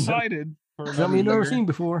 Stay Something- excited. For Something you've never another seen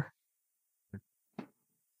before.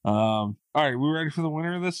 All right, we ready for the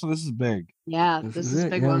winner of this? So this is big. yeah, this is a it.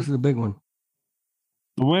 big Yeah, one. This is a big one.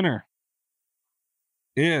 The winner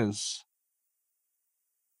is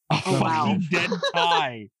a Oh, wow. fucking dead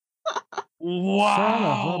tie. Wow. Son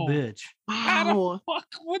of a bitch. How the Wow. fuck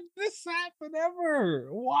would this happen ever?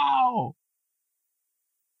 Wow.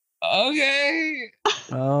 Okay.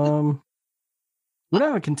 We don't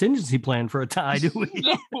have a contingency plan for a tie, do we?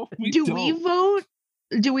 No, Do we don't. vote?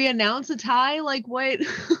 Do we announce a tie? Like what?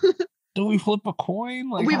 Do we flip a coin?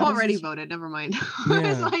 Like, We've how does already this- voted. Never mind.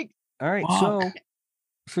 Yeah. It's like All right, Fuck.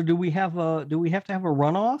 so do we have to have a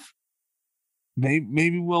runoff?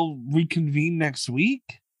 Maybe we'll reconvene next week.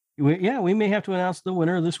 we may have to announce the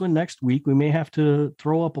winner of this one next week. We may have to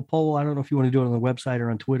throw up a poll. I don't know if you want to do it on the website or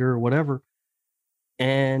on Twitter or whatever,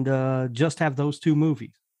 and just have those two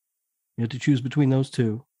movies. You have to choose between those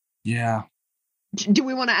two. Yeah. Do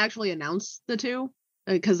we want to actually announce the two?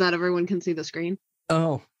 Because not everyone can see the screen.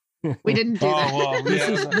 Oh, We didn't do that. Well,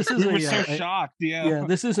 This is we were a, so shocked. yeah.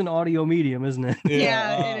 This is an audio medium, isn't it?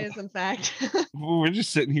 Yeah, it is, in fact. We're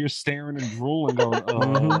just sitting here staring and drooling,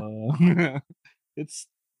 going, it's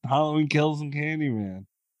Halloween Kills and Candyman.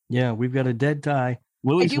 Yeah, we've got a dead tie.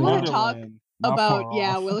 Willy's I do want to talk Wonderland, not about, far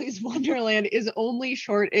yeah, off. Willy's Wonderland is only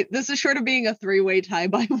short. This is short of being a 3-way tie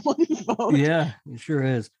by 1 vote. Yeah, it sure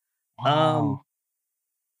is. Wow.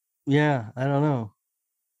 Yeah, I don't know.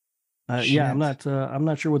 Yeah, Shit. I'm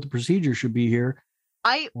not sure what the procedure should be here.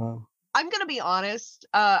 I'm Uh, gonna be honest.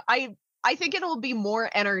 I think it'll be more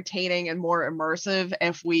entertaining and more immersive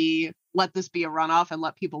if we let this be a runoff and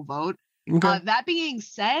let people vote. okay. That being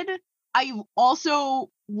said, I also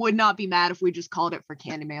would not be mad if we just called it for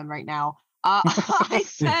Candyman right now. I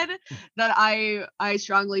said that I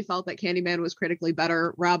strongly felt that Candyman was critically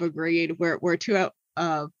better. Rob agreed. We're 2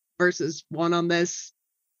 versus 1 on this,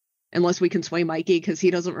 unless we can sway Mikey because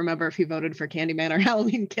he doesn't remember if he voted for Candyman or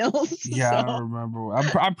Halloween Kills. Yeah, I so. don't remember.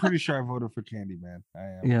 I'm pretty sure I voted for Candyman. I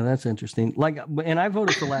am. Yeah, that's interesting. And I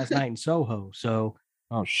voted for Last Night in Soho. So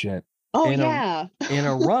Oh shit. Oh in a- yeah. in a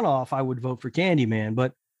runoff, I would vote for Candyman.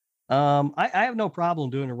 But I have no problem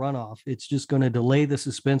doing a runoff. It's just going to delay the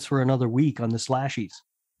suspense for another week on the slashies,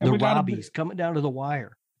 And the we gotta Robbies coming down to the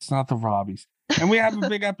wire. It's not the Robbies. And we have a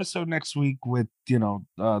big episode next week with,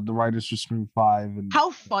 the writers for Scream 5. And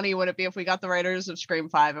How funny would it be if we got the writers of Scream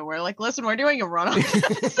 5 and we're like, listen, we're doing a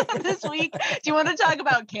runoff episode this week. Do you want to talk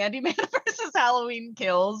about Candyman versus Halloween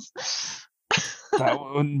Kills? that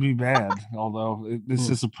wouldn't be bad. Although this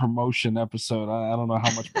is a promotion episode. I don't know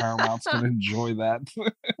how much Paramount's going to enjoy that. Yeah,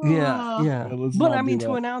 yeah. Yeah, let's But not I do mean, that.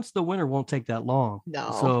 to announce the winner won't take that long.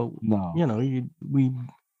 No. So No. we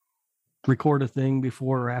record a thing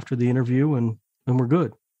before or after the interview, and we're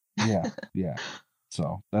good. Yeah.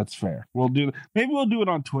 So that's fair. Maybe we'll do it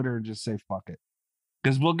on Twitter and just say fuck it.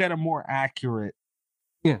 Because we'll get a more accurate.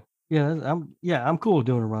 Yeah, I'm cool with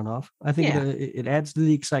doing a runoff. I think Yeah. it adds to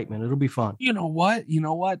the excitement. It'll be fun. You know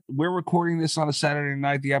what? We're recording this on a Saturday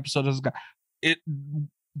night. The episode doesn't go.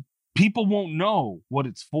 People won't know what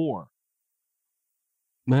it's for.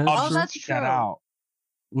 Man, I'll Oh, just that's tweet that true. out.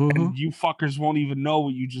 mhm. And you fuckers won't even know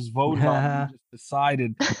what you just voted on. You just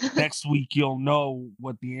decided next week you'll know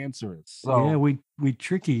what the answer is. So Yeah, we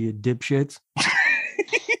trick you dipshits.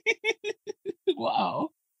 wow.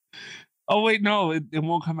 Oh wait, no, it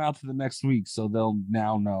won't come out to the next week, so they'll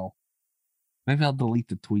now know. Maybe I'll delete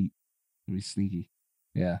the tweet. It'll be sneaky.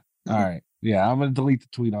 Yeah. All right. Yeah, I'm gonna delete the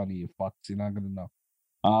tweet on you fucks. You're not gonna know.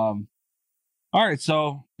 All right,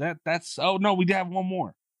 so that's oh no, we have one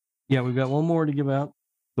more. Yeah, we've got one more to give out.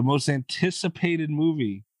 The most anticipated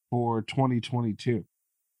movie for 2022.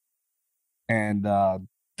 And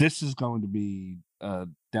this is going to be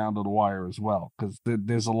down to the wire as well, because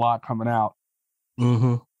there's a lot coming out.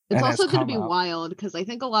 Mm-hmm. It's And also has going to come be out. wild because I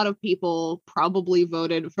think a lot of people probably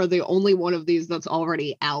voted for the only one of these that's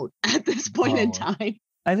already out at this point in Oh. time.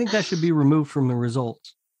 I think that should be removed from the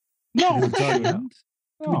results. No, It it doesn't. doesn't.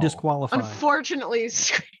 To be No. disqualified. Unfortunately,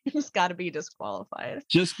 Scream's got to be disqualified.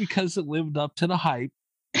 Just because it lived up to the hype,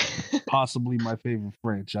 possibly my favorite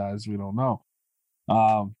franchise, we don't know.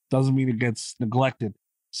 Doesn't mean it gets neglected.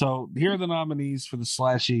 So here are the nominees for the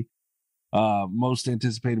slashy most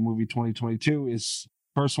anticipated movie 2022.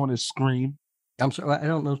 First one is Scream. I'm sorry, I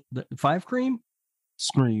don't know. 5 Cream?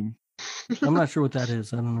 Scream. I'm not sure what that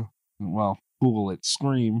is. I don't know. Well, Google it.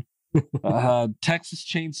 Scream. Texas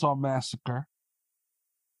Chainsaw Massacre.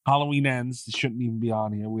 Halloween Ends. It shouldn't even be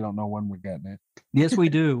on here. We don't know when we're getting it. Yes, we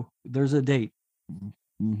do. There's a date.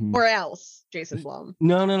 Mhm. Or else, Jason Blum.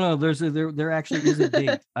 No. There actually is a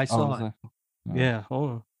date. I Oh, saw is it. there? Yeah, hold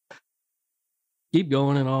on. Keep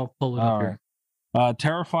going and I'll pull it up All here. right.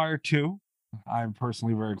 Terrifier 2. I'm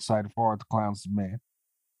personally very excited for Art the Clown's Man.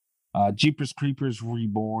 Jeepers Creepers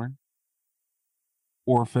Reborn.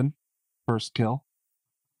 Orphan. First Kill.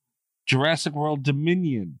 Jurassic World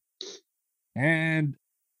Dominion. And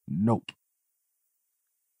Nope.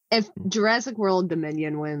 If Jurassic World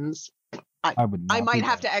Dominion wins, I would not I be might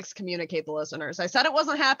have mad. to excommunicate the listeners. I said it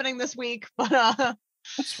wasn't happening this week, but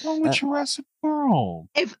What's wrong with Jurassic World?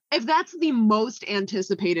 if that's the most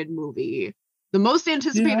anticipated movie, the most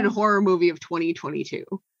anticipated Yeah. horror movie of 2022,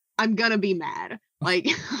 I'm gonna be mad. Like,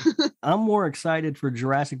 I'm more excited for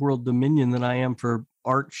Jurassic World Dominion than I am for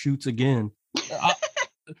Art Shoots Again.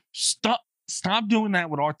 Stop doing that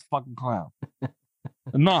with Art the fucking Clown.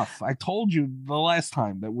 Enough. I told you the last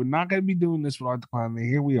time that we're not going to be doing this with Art the Clown. And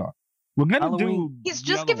here we are. We're going to Halloween. do. He's the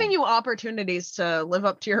just other giving one. you opportunities to live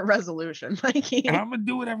up to your resolution, Mikey. And I'm going to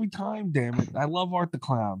do it every time, damn it. I love Art the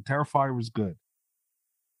Clown. Terrifier was good.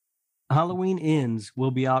 Halloween Ends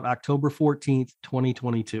will be out October 14th,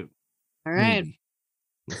 2022. All right. Maybe.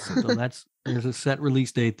 So there's a set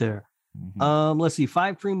release date there. Mhm. Let's see.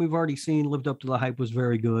 Five Cream we've already seen, lived up to the hype, was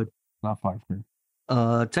very good. Not 5 Cream.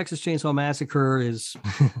 Texas Chainsaw Massacre is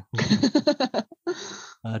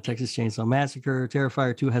Texas Chainsaw Massacre.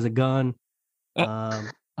 Terrifier 2 has a gun.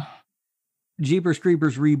 Jeepers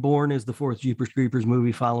Creepers Reborn is the fourth Jeepers Creepers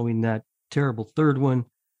movie following that terrible third one.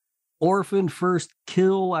 Orphan First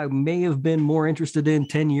Kill, I may have been more interested in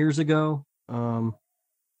 10 years ago.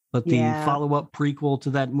 But the Yeah. follow-up prequel to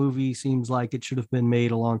that movie seems like it should have been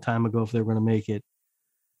made a long time ago if they were going to make it.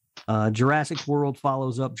 Jurassic World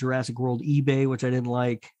follows up Jurassic World eBay, which I didn't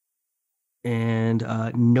like. And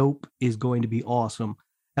Nope is going to be awesome.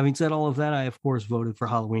 Having said all of that, I, of course, voted for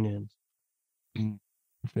Halloween Ends.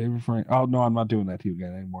 Favorite Frank? Oh, no, I'm not doing that to you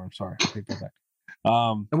again anymore. I'm sorry. I take that back.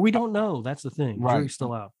 And we don't know. That's the thing. Right. Jury's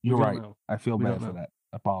still out. We You're don't right. know. I feel We bad don't for know. that.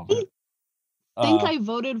 I apologize. I think I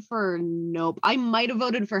voted for Nope. I might have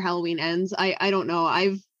voted for Halloween Ends. I don't know.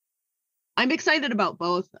 I'm excited about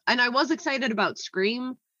both, and I was excited about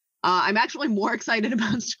Scream. I'm actually more excited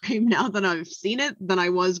about Scream now that I've seen it than I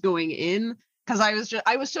was going in, because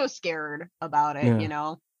I was so scared about it. Yeah. You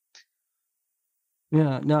know.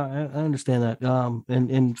 Yeah, no, I understand that.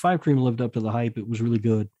 And Five Cream lived up to the hype. It was really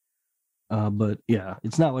good. But yeah,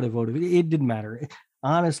 it's not what I voted. It didn't matter.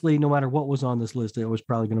 Honestly, no matter what was on this list, I was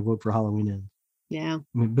probably going to vote for Halloween Ends. Yeah. I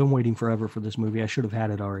mean, been waiting forever for this movie. I should have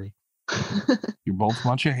had it already. You're both a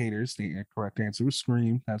bunch of haters. The correct answer was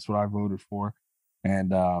Scream. That's what I voted for.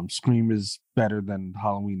 And Scream is better than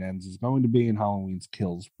Halloween Ends is going to be, and Halloween's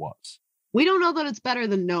Kills was. We don't know that it's better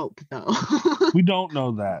than Nope, though. We don't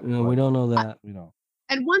know that. No, we don't know that. We don't.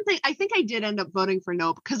 And one thing, I think I did end up voting for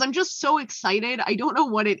Nope because I'm just so excited. I don't know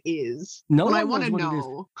what it is. No but I one want knows to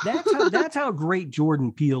what it is. know. That's how great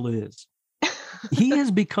Jordan Peele is. He has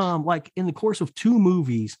become, like, in the course of 2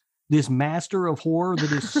 movies, this master of horror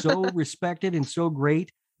that is so respected and so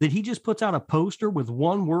great that he just puts out a poster with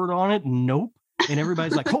one word on it, Nope, and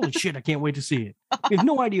everybody's like, holy shit, I can't wait to see it. You have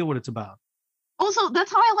no idea what it's about. Also,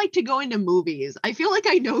 that's how I like to go into movies. I feel like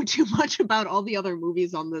I know too much about all the other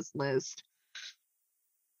movies on this list.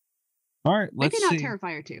 All right, let's Maybe not see.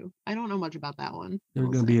 Terrifier 2. I don't know much about that one. There's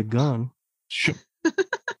We'll going to see. be a gun. Sure.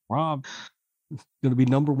 Rob, Going to be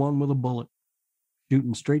number 1 with a bullet,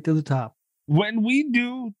 shooting straight to the top. when we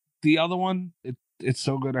do the other one, it's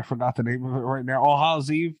so good. I forgot the name of it right now. All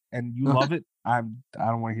Hallows Eve, and you love it. I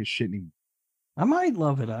don't want to hear shit anymore. I might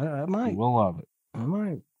love it. I You might. will love it. I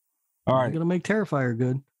might. All I'm right, going to make Terrifier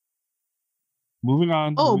good. moving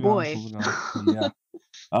on. Oh, moving on, boy. moving on. Yeah.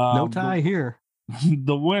 No tie here.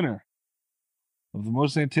 The winner of the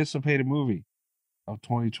most anticipated movie of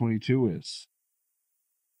 2022 is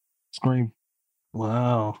Scream.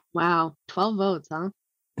 Wow. Wow. 12 votes, huh?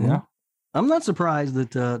 Yeah. I'm not surprised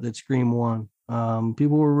that Scream won.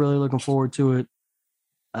 People were really looking forward to it.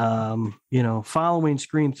 Following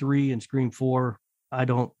Scream 3 and Scream 4, I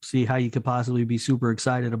don't see how you could possibly be super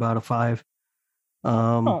excited about a 5.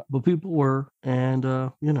 But people were, and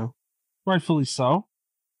Rightfully so.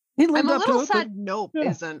 he lived I'm a up to little it. but sad Nope Yeah.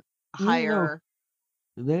 isn't No. higher.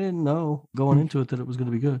 They didn't know going into it that it was going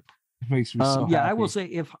to be good. It makes me so Yeah, I happy. will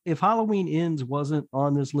say if Halloween Ends wasn't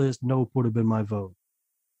on this list, Nope would have been my vote.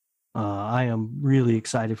 I am really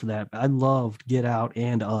excited for that. I loved Get Out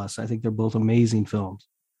and Us. I think they're both amazing films,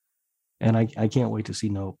 and I can't wait to see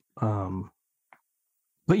Nope.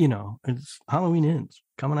 But it's Halloween Ends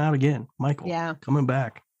coming out again. Michael, Yeah. coming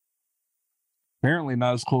back. Apparently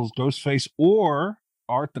not as cool as Ghostface or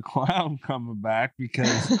Art the Clown coming back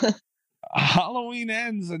because Halloween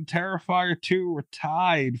Ends and Terrifier 2 were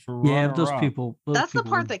tied for Yeah, those runner-up. people. That's the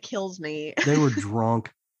part that kills me. they were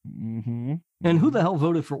drunk. Mm-hmm. And who the hell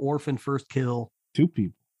voted for Orphan First Kill? 2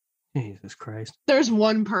 people. Jesus Christ. There's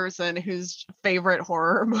one person whose favorite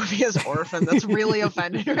horror movie is Orphan that's really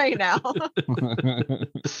offended right now.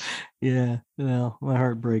 Yeah, my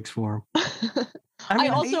heart breaks for him.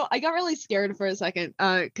 I got really scared for a second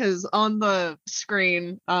because on the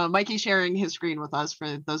screen, Mikey's sharing his screen with us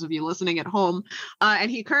for those of you listening at home, and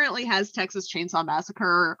he currently has Texas Chainsaw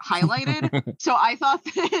Massacre highlighted. So I thought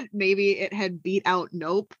that maybe it had beat out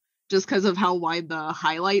Nope just because of how wide the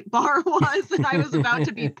highlight bar was, and I was about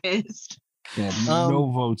to be pissed. Yeah, no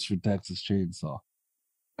votes for Texas Chainsaw.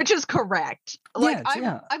 Which is correct. Like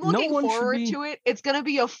I'm looking forward to it. It's gonna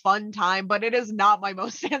be a fun time, but it is not my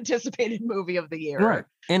most anticipated movie of the year. Right.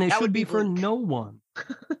 And it That should would be be for bleak. no one.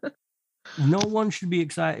 No one should be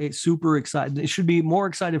excited, super excited. It should be more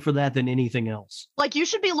excited for that than anything else. Like you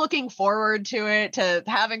should be looking forward to it, to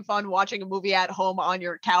having fun watching a movie at home on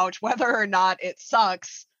your couch, whether or not it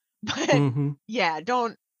sucks. But Mhm. yeah,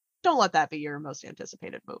 don't let that be your most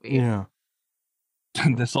anticipated movie. Yeah.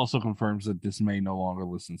 This also confirms that Dismay no longer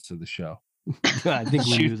listens to the show. I think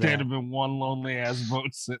we knew There'd that. have been one lonely ass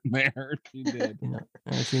vote sitting there if she did. Yeah,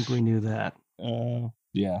 I think we knew that.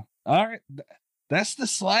 Yeah. All right. That's the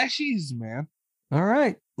slashies, man. All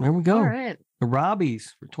right. There we go. All right. The Robbies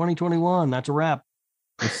for 2021. That's a wrap.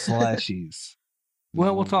 The slashies.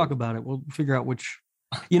 Well, we'll talk about it. We'll figure out which.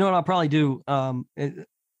 You know what I'll probably do? I'll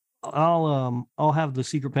have the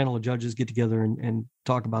secret panel of judges get together and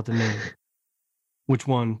talk about the name. Which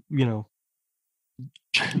one, you know,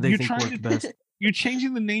 they You're think trying worked to- best. You're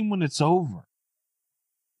changing the name when it's over.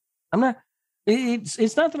 I'm not.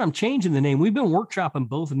 It's not that I'm changing the name. We've been workshopping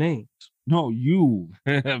both names. No, you.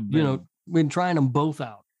 You know, been trying them both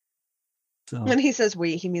out. So When he says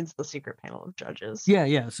we, he means the secret panel of judges.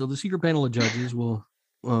 yeah. So the secret panel of judges will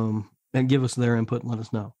and give us their input and let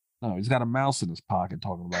us know. No, he's got a mouse in his pocket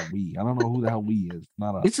talking about we. I don't know who the hell we is.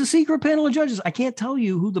 Not us. It's a secret panel of judges. I can't tell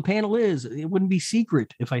you who the panel is. It wouldn't be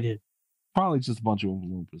secret if I did. Probably just a bunch of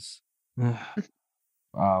Oompa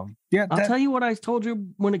Ugh. Yeah, I'll tell you what I told you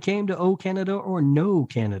when it came to Oh Canada or No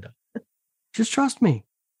Canada. Just trust me.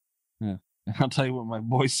 I'll tell you what my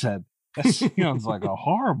boy said. That sounds like a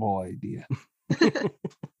horrible idea.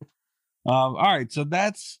 All right, so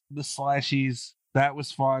that's the slashies. That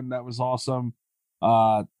was fun. That was awesome.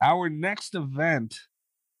 Our next event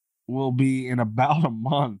will be in about a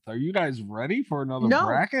month. Are you guys ready for another No.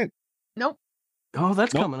 bracket? Nope. Oh,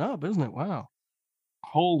 that's Nope. coming up, isn't it? Wow.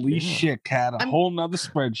 Holy Yeah. shit, Kat. A whole nother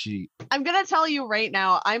spreadsheet. I'm gonna tell you right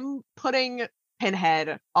now, I'm putting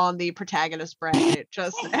Pinhead on the protagonist bracket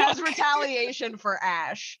just as retaliation for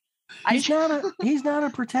Ash. He's not a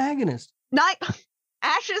protagonist.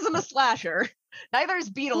 Ash isn't a slasher. Neither is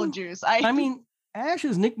Beetlejuice. I mean,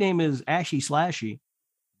 Ash's nickname is Ashy Slashy.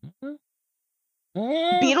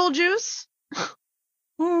 Beetlejuice?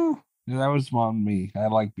 Hmm. That was on me. I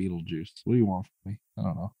like Beetlejuice. What do you want from me? I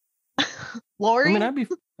don't know. Lori? I mean,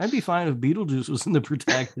 I'd be fine if Beetlejuice was in the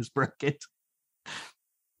protagonist bracket.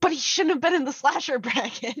 But he shouldn't have been in the slasher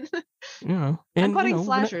bracket. You know, I'm and putting you know,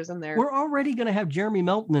 slashers in there. We're already gonna have Jeremy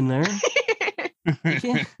Melton in there.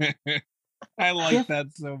 can't- I like Yeah. that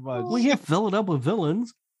so much. We can't fill it up with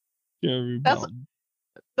villains. Jeremy That's- Melton.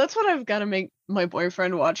 That's what I've got to make my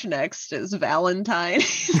boyfriend watch next is Valentine.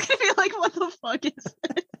 He's gonna be like, what the fuck is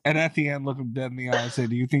it? And at the end, look him dead in the eye and say,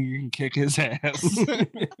 "Do you think you can kick his ass?"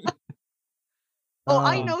 Well,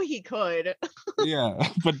 I Um, know he could. Yeah,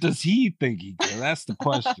 but does he think he can? That's the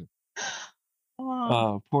question.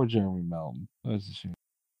 Oh, Poor Jeremy Melton. That's a shame.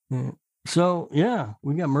 Yeah. So yeah,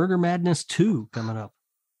 we got Murder Madness 2 coming up.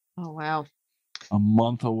 oh wow. A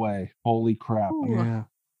month away. Holy crap. Ooh.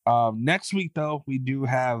 Yeah. Next week, though, we do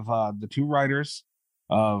have the two writers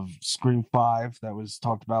of Scream 5 that was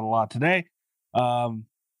talked about a lot today.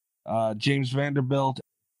 James Vanderbilt,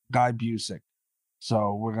 Guy Busick.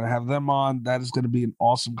 So we're going to have them on. That is going to be an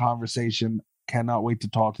awesome conversation. Cannot wait to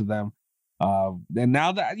talk to them. And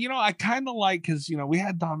now that, I kind of like, because, we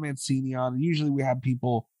had Don Mancini on. And usually we have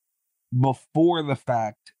people before the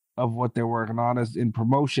fact of what they're working on as in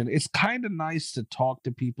promotion. It's kind of nice to talk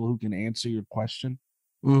to people who can answer your question.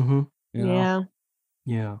 Mm-hmm. You know?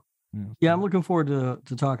 Yeah. Yeah. I'm looking forward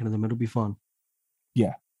to talking to them. It'll be fun.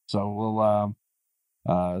 So we'll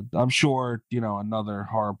I'm sure, another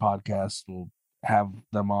horror podcast will have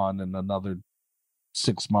them on in another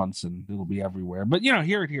 6 months and it'll be everywhere. But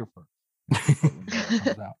hear it here first. When it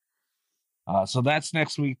comes out. So that's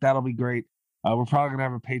next week. That'll be great. We're probably gonna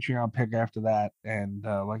have a Patreon pick after that. And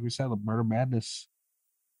like we said, the Murder Madness.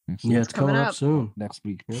 Yeah, it's coming coming up up. soon. Next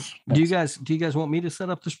week. Yep. Do you guys want me to set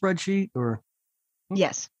up the spreadsheet or?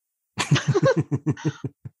 Yes.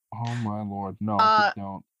 Oh my lord. No,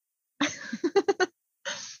 don't.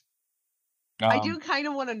 I do kind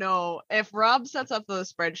of want to know if Rob sets up the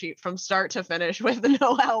spreadsheet from start to finish with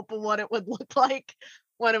no help, what it would look like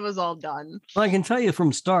when it was all done. Well, I can tell you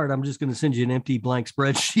from start. I'm just going to send you an empty blank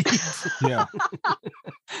spreadsheet. Yeah.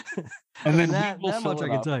 And then that we will much fill I it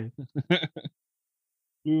can up. tell you.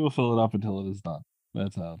 We will fill it up until it is done.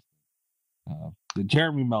 That's how. The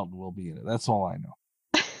Jeremy Melton will be in it. That's all I know.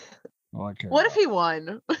 All I care What if about. he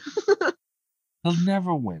won? He'll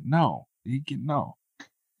never win. No, he can no.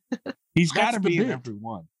 He's got to That's the be in bit. every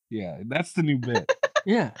one. Yeah, that's the new bit.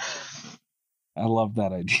 Yeah. I love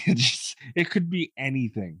that idea. Just, it could be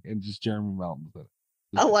anything, and just Jeremy Melton's in it.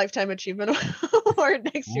 A Lifetime Achievement Award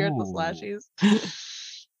next year at the Ooh. Slashies.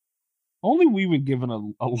 Only we would give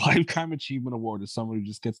a Lifetime Achievement Award to someone who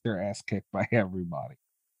just gets their ass kicked by everybody.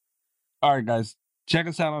 All right, guys. Check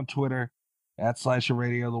us out on Twitter at Slasher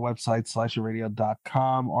Radio, the website,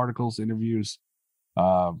 slasherradio.com, articles, interviews,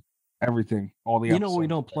 everything. All the You know what we episodes.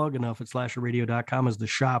 don't plug enough at slasherradio.com is the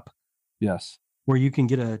shop Yes. where you can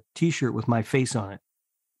get a t-shirt with my face on it.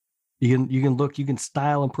 You can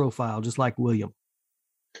style and profile just like William.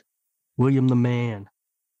 William the man.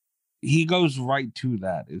 He goes right to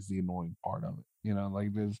that is the annoying part of it. You know, like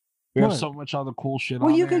we have What? so much other cool shit Well,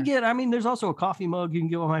 on you there. could get, there's also a coffee mug you can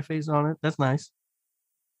get with my face on it. That's nice.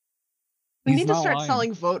 We He's need to not start lying.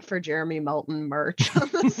 selling Vote for Jeremy Melton merch on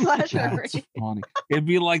the Slasher That's Radio. funny. It'd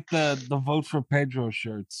be like the vote for Pedro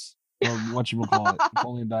shirts, or what you call it,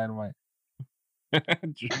 Napoleon Dynamite.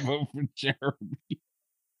 Just vote for Jeremy.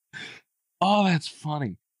 Oh, that's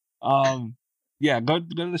funny. Yeah, go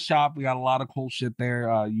to the shop. We got a lot of cool shit there.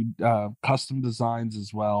 Custom designs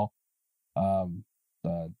as well.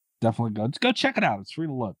 Definitely go check it out. It's free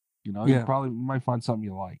to look. You know, Yeah. you might find something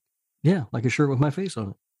you like. Yeah, like a shirt with my face on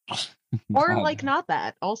it. Or Not like bad. not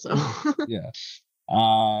that also. Yeah.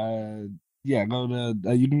 Yeah, go to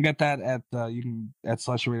you can get that at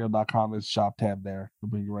slasherradio.com. There's a shop tab there. It'll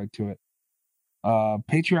bring you right to it.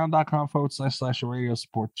 Patreon.com/slasherradio.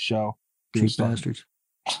 Support the show. Cheap bastards.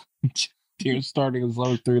 Tiers starting as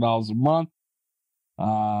low as $3 a month.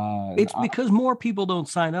 It's because more people don't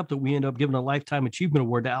sign up that we end up giving a Lifetime Achievement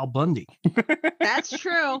Award to Al Bundy. That's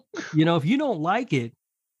true. You know, if you don't like it,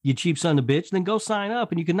 you cheap son of a bitch, then go sign up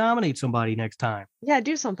and you can nominate somebody next time. Yeah,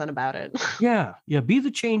 do something about it. Yeah. Be the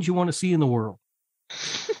change you want to see in the world.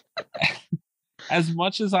 As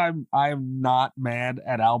much as I'm not mad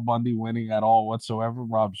at Al Bundy winning at all whatsoever,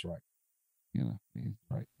 Rob's right. You know, he's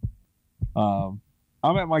right.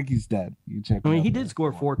 I'm at Mikey's Dead. You can check. I me mean, out he there did if score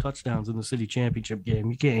you want. 4 touchdowns in the city championship game.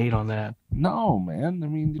 You can't hate on that. No, man. I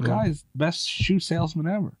mean, the Yeah. guy's best shoe salesman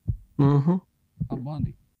ever. Mm-hmm. Al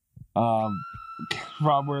Bundy. Rob,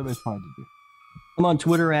 where are they find you? I'm on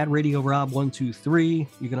Twitter at Radio Rob123.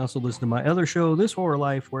 You can also listen to my other show, This Horror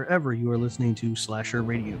Life, wherever you are listening to Slasher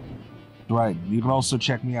Radio. Right. You can also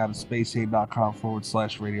check me out at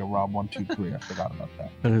spacehate.com/Radio Rob123. I forgot about that.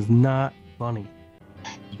 That is not funny.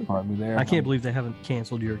 Just find me there. I can't believe they haven't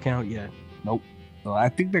canceled your account yet. Nope. So I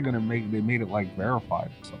think they're gonna they made it like verified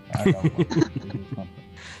or something. I don't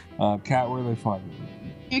know. Kat, where do they find you?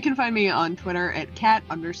 You can find me on Twitter at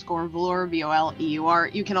cat_Voleur,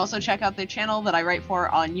 VOLEUR. You can also check out the channel that I write for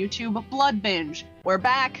on YouTube, Blood Binge. We're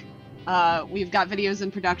back. We've got videos in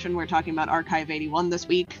production. We're talking about Archive 81 this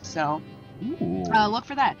week, so Ooh. look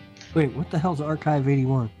for that. Wait, what the hell's Archive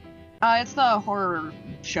 81? It's the horror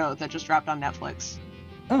show that just dropped on Netflix.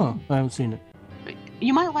 Oh, I haven't seen it.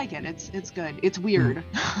 You might like it. It's good. It's weird.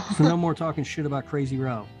 So no more talking shit about Crazy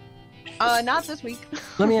Rob. Not this week.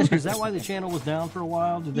 Let me ask you, is that why the channel was down for a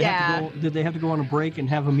while? Did they Yeah. did they have to go on a break and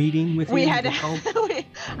have a meeting with We you? had Oh,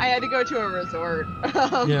 I had to go to a resort.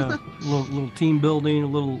 yeah, a little team building, a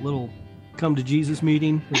little come to Jesus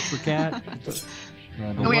meeting for Kat. Yeah,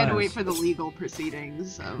 And we had to Wow. wait for the legal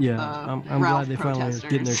proceedings of Yeah, the I'm Ralph glad they finally are protesters.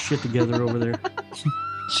 getting their shit together over there.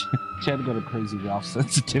 She had to go to Crazy Ralph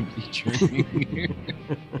sensitivity training.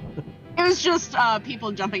 It was just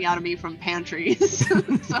people jumping out of me from pantries.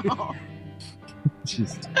 So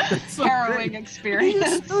Just So harrowing great. He experience.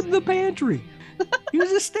 just stood in the pantry. He was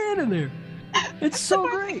just standing there. It's so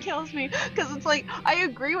It great. kills me because it's like I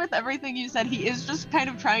agree with everything you said. He is just kind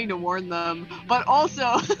of trying to warn them, but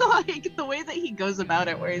also like the way that he goes about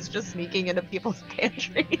it, where he's just sneaking into people's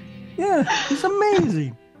pantries. Yeah, it's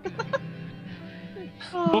amazing.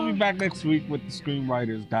 we'll be back next week with the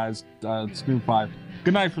screenwriters, guys. Screen 5.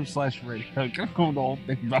 Good night from Slash Radio. Gonna go with the whole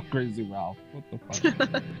thing about Crazy Ralph. What the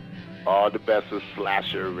fuck? All the best of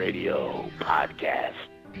Slasher Radio podcast.